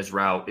gears in his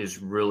route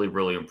is really,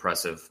 really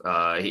impressive.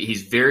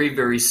 He's very,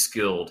 very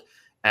skilled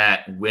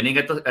at winning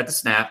at the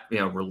snap,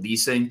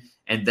 releasing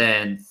and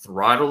then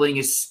throttling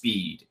his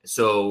speed.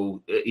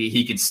 So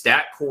he can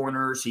stack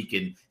corners, he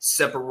can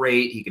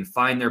separate, he can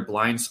find their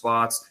blind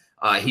spots.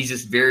 He's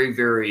just very,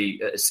 very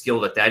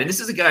skilled at that. And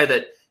this is a guy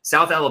that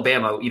South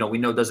Alabama, we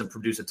know doesn't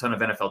produce a ton of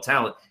NFL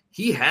talent.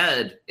 He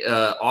had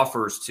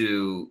offers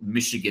to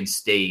Michigan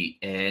State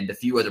and a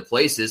few other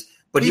places,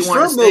 but he's he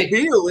wanted from to stay.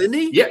 Mobile, isn't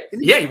he?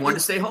 Yeah, he wanted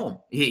to stay home.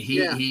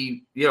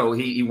 He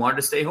wanted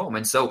to stay home,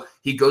 and so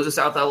he goes to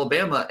South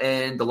Alabama.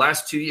 And the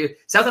last 2 years,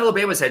 South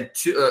Alabama's had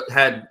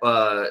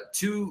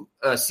two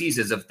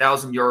seasons of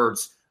 1,000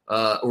 yards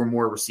or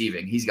more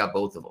receiving. He's got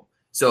both of them.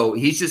 So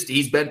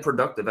he's been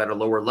productive at a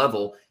lower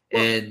level,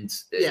 and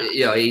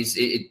that's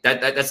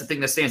the thing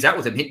that stands out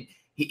with him.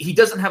 He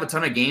doesn't have a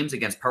ton of games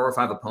against Power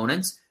 5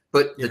 opponents.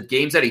 But the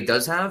games that he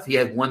does have, he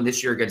had one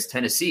this year against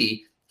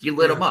Tennessee. He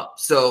lit him up.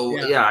 So,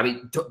 I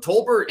mean,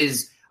 Tolbert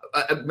is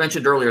I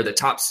mentioned earlier the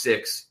top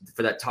 6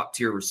 for that top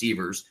tier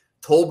receivers.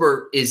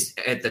 Tolbert is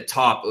at the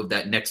top of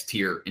that next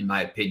tier, in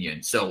my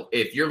opinion. So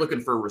if you're looking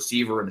for a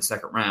receiver in the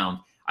second round,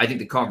 I think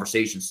the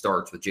conversation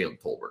starts with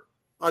Jalen Tolbert.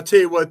 I'll tell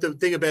you what, the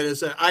thing about it is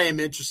that I am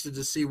interested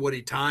to see what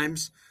he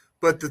times.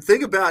 But the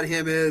thing about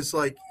him is,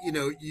 like,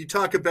 you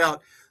talk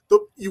about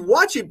you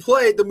watch him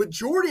play, the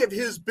majority of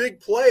his big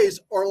plays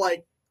are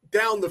like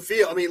down the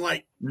field. I mean,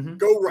 like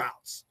go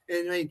routes.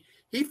 And I mean,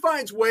 he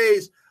finds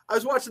ways. I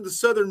was watching the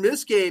Southern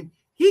Miss game.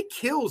 He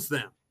kills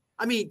them.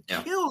 I mean,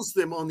 kills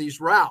them on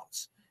these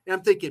routes. And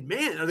I'm thinking,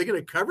 man, are they going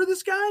to cover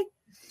this guy?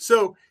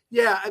 So,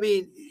 I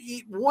mean,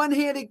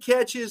 one-handed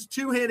catches,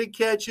 two-handed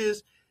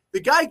catches.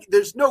 The guy,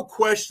 there's no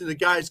question the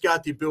guy's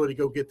got the ability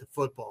to go get the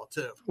football,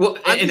 too. Well,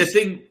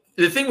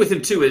 the thing with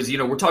him, too, is,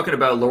 we're talking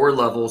about lower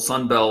level,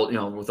 Sun Belt,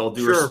 with all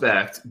due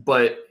respect.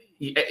 But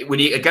when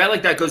a guy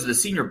like that goes to the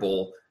Senior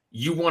Bowl,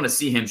 you want to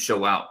see him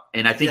show out.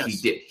 And I think he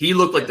did. He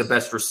looked like the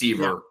best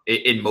receiver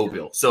in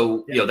Mobile.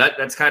 So,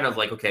 that's kind of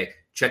like, okay,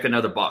 check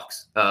another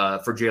box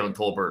for Jalen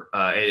Tolbert.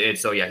 And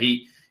so,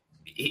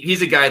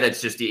 he's a guy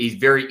that's he's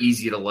very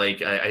easy to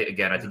like. I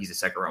think he's a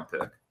second-round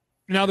pick.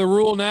 Now, the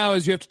rule now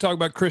is you have to talk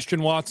about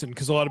Christian Watson,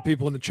 because a lot of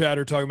people in the chat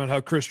are talking about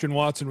how Christian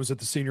Watson was at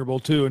the Senior Bowl,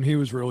 too, and he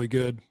was really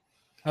good.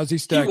 How's he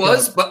stacked up? He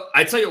was, but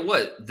I tell you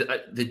what,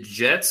 the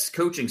Jets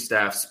coaching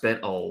staff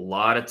spent a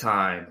lot of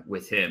time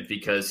with him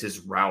because his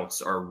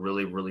routes are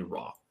really, really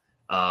raw.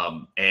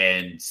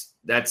 And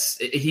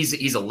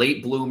he's a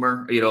late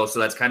bloomer, so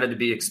that's kind of to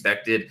be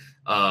expected,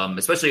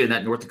 especially in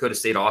that North Dakota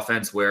State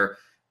offense where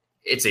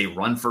it's a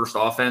run-first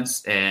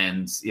offense.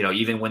 And,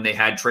 even when they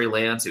had Trey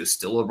Lance, it was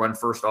still a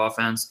run-first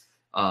offense.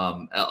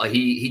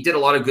 He did a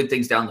lot of good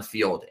things down the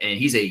field, and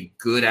he's a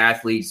good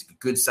athlete, he's a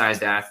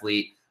good-sized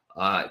athlete.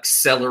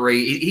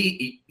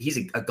 Accelerate. He's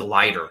a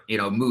glider,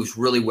 moves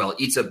really well,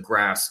 eats up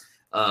grass,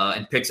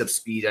 and picks up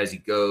speed as he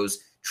goes,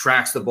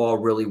 tracks the ball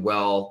really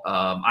well.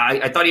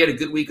 I thought he had a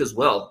good week as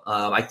well.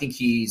 I think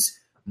he's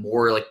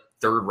more like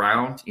third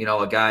round,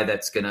 a guy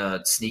that's going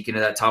to sneak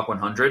into that top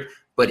 100.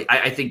 But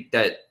I think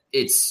that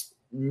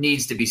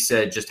needs to be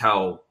said just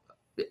how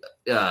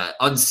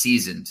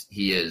unseasoned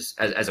he is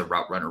as a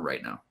route runner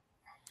right now.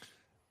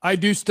 I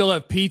do still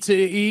have pizza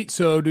to eat,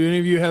 so do any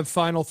of you have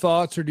final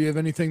thoughts, or do you have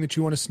anything that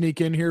you want to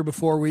sneak in here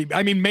before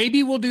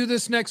maybe we'll do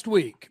this next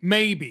week.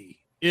 Maybe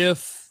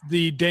if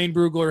the Dane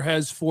Brugler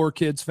Has 4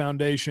 Kids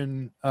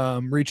Foundation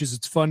reaches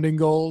its funding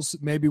goals,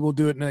 maybe we'll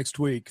do it next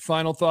week.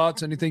 Final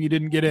thoughts, anything you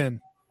didn't get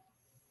in?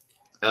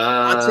 You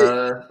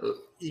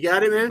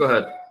got it, man? Go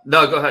ahead.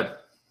 No, go ahead.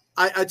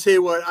 I tell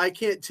you what, I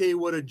can't tell you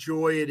what a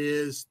joy it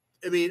is.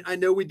 I mean, I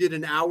know we did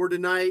an hour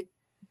tonight.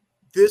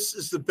 This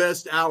is the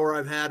best hour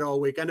I've had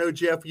all week. I know,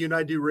 Jeff, you and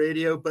I do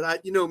radio,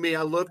 but you know me,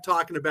 I love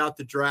talking about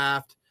the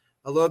draft.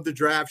 I love the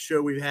draft show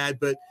we've had,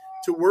 but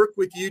to work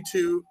with you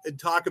two and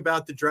talk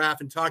about the draft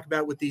and talk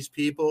about with these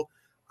people,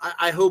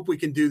 I hope we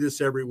can do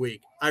this every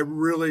week. I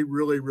really,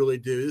 really, really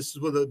do. This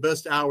is one of the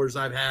best hours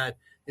I've had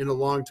in a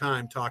long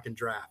time talking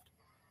draft.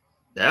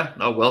 Yeah,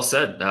 no, well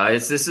said.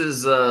 This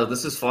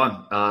is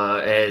fun,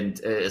 and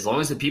as long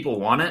as the people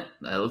want it,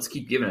 let's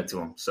keep giving it to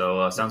them.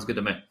 So sounds good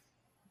to me.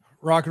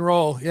 Rock and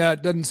roll. Yeah,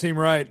 it doesn't seem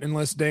right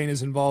unless Dane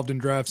is involved in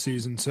draft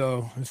season.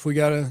 So if we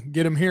got to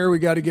get him here, we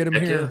got to get him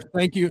here. Yeah.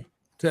 Thank you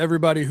to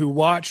everybody who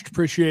watched.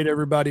 Appreciate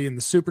everybody in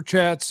the super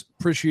chats.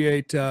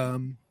 Appreciate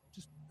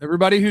just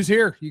everybody who's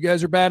here. You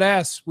guys are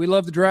badass. We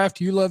love the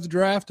draft. You love the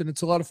draft, and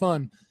it's a lot of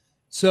fun.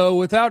 So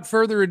without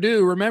further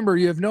ado, remember,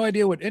 you have no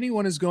idea what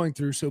anyone is going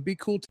through, so be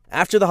cool.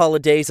 After the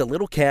holidays, a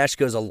little cash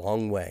goes a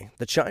long way.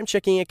 The Chime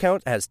checking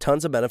account has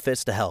tons of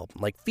benefits to help,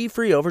 like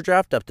fee-free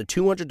overdraft up to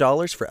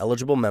 $200 for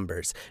eligible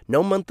members,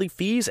 no monthly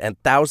fees, and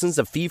thousands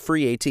of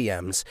fee-free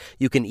ATMs.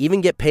 You can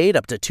even get paid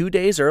up to 2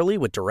 days early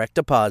with direct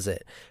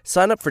deposit.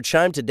 Sign up for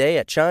Chime today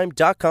at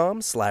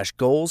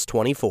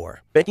chime.com/goals24.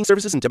 Banking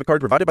services and debit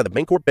card provided by the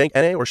Bancorp Bank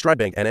N.A. or Stride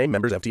Bank N.A.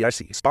 members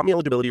FDIC. Spot me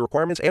eligibility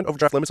requirements and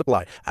overdraft limits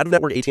apply.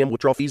 Out-of-network ATM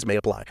withdrawal fees may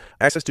apply.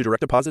 Access to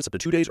direct deposits up to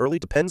 2 days early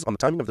depends on the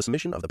timing of the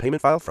submission of the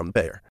payment file from the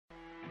payer.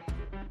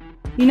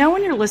 You know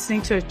when you're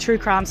listening to a true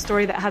crime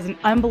story that has an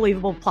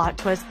unbelievable plot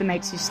twist that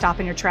makes you stop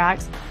in your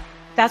tracks?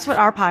 That's what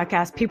our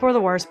podcast, People Are the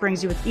Worst,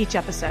 brings you with each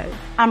episode.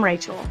 I'm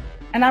Rachel.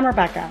 And I'm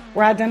Rebecca.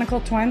 We're identical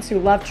twins who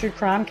love true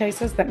crime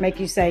cases that make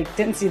you say,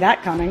 didn't see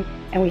that coming,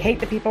 and we hate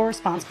the people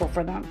responsible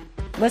for them.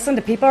 Listen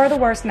to People Are the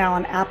Worst now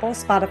on Apple,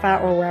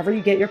 Spotify, or wherever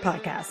you get your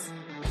podcasts.